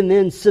Lord, even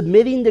then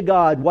submitting to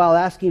God while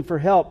asking for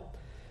help.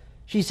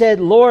 She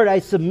said, "Lord, I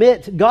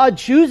submit. God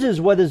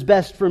chooses what is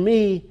best for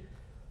me."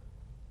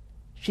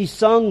 She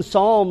sung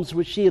psalms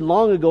which she had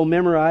long ago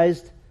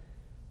memorized,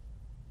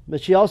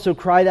 but she also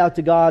cried out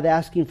to God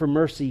asking for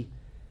mercy.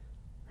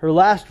 Her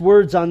last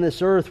words on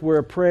this earth were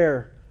a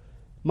prayer: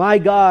 "My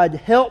God,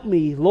 help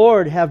me.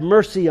 Lord, have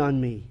mercy on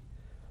me."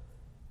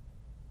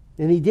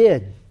 And He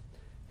did,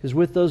 because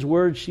with those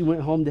words she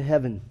went home to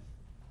heaven.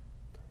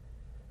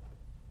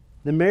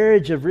 The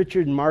marriage of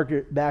Richard and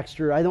Margaret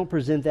Baxter, I don't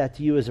present that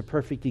to you as a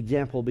perfect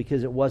example,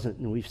 because it wasn't,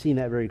 and we've seen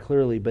that very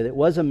clearly, but it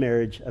was a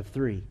marriage of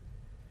three: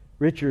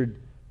 Richard,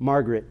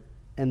 Margaret,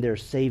 and their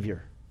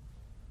Savior.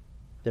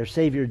 Their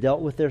Savior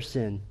dealt with their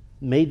sin,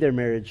 made their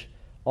marriage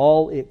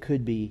all it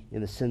could be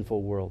in a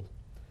sinful world.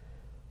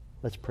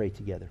 Let's pray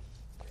together.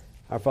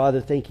 Our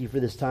Father, thank you for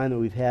this time that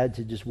we've had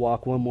to just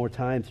walk one more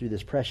time through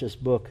this precious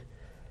book,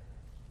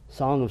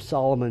 Song of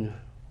Solomon,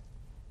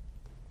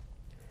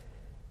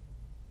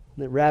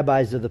 that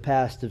rabbis of the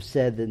past have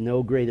said that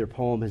no greater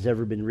poem has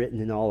ever been written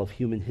in all of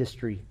human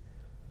history.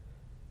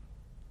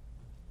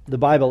 The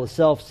Bible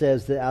itself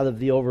says that out of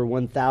the over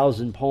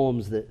 1,000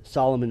 poems that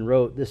Solomon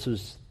wrote, this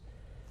was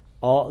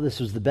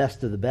the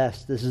best of the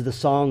best. This is the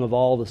song of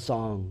all the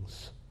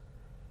songs.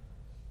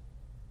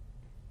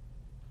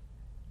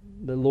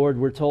 But Lord,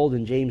 we're told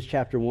in James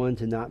chapter 1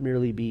 to not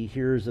merely be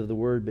hearers of the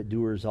word, but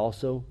doers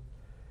also.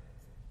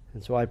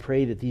 And so I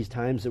pray that these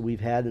times that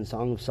we've had in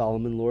Song of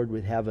Solomon, Lord,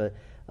 would have a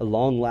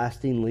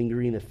long-lasting,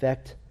 lingering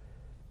effect,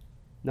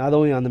 not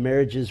only on the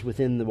marriages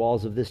within the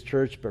walls of this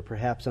church, but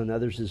perhaps on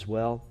others as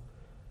well.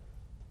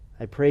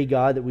 I pray,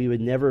 God, that we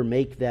would never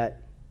make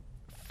that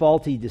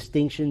faulty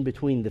distinction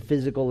between the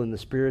physical and the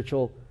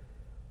spiritual,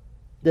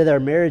 that our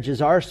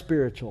marriages are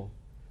spiritual.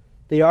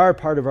 They are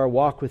part of our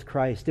walk with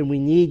Christ, and we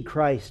need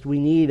Christ. We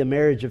need a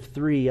marriage of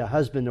three: a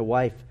husband, a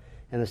wife,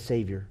 and a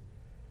Savior.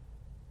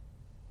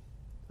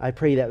 I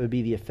pray that would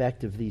be the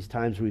effect of these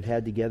times we've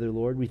had together,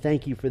 Lord. We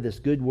thank you for this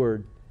good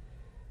word.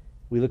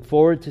 We look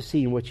forward to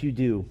seeing what you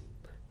do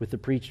with the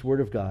preached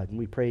word of God, and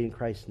we pray in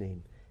Christ's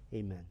name.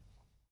 Amen.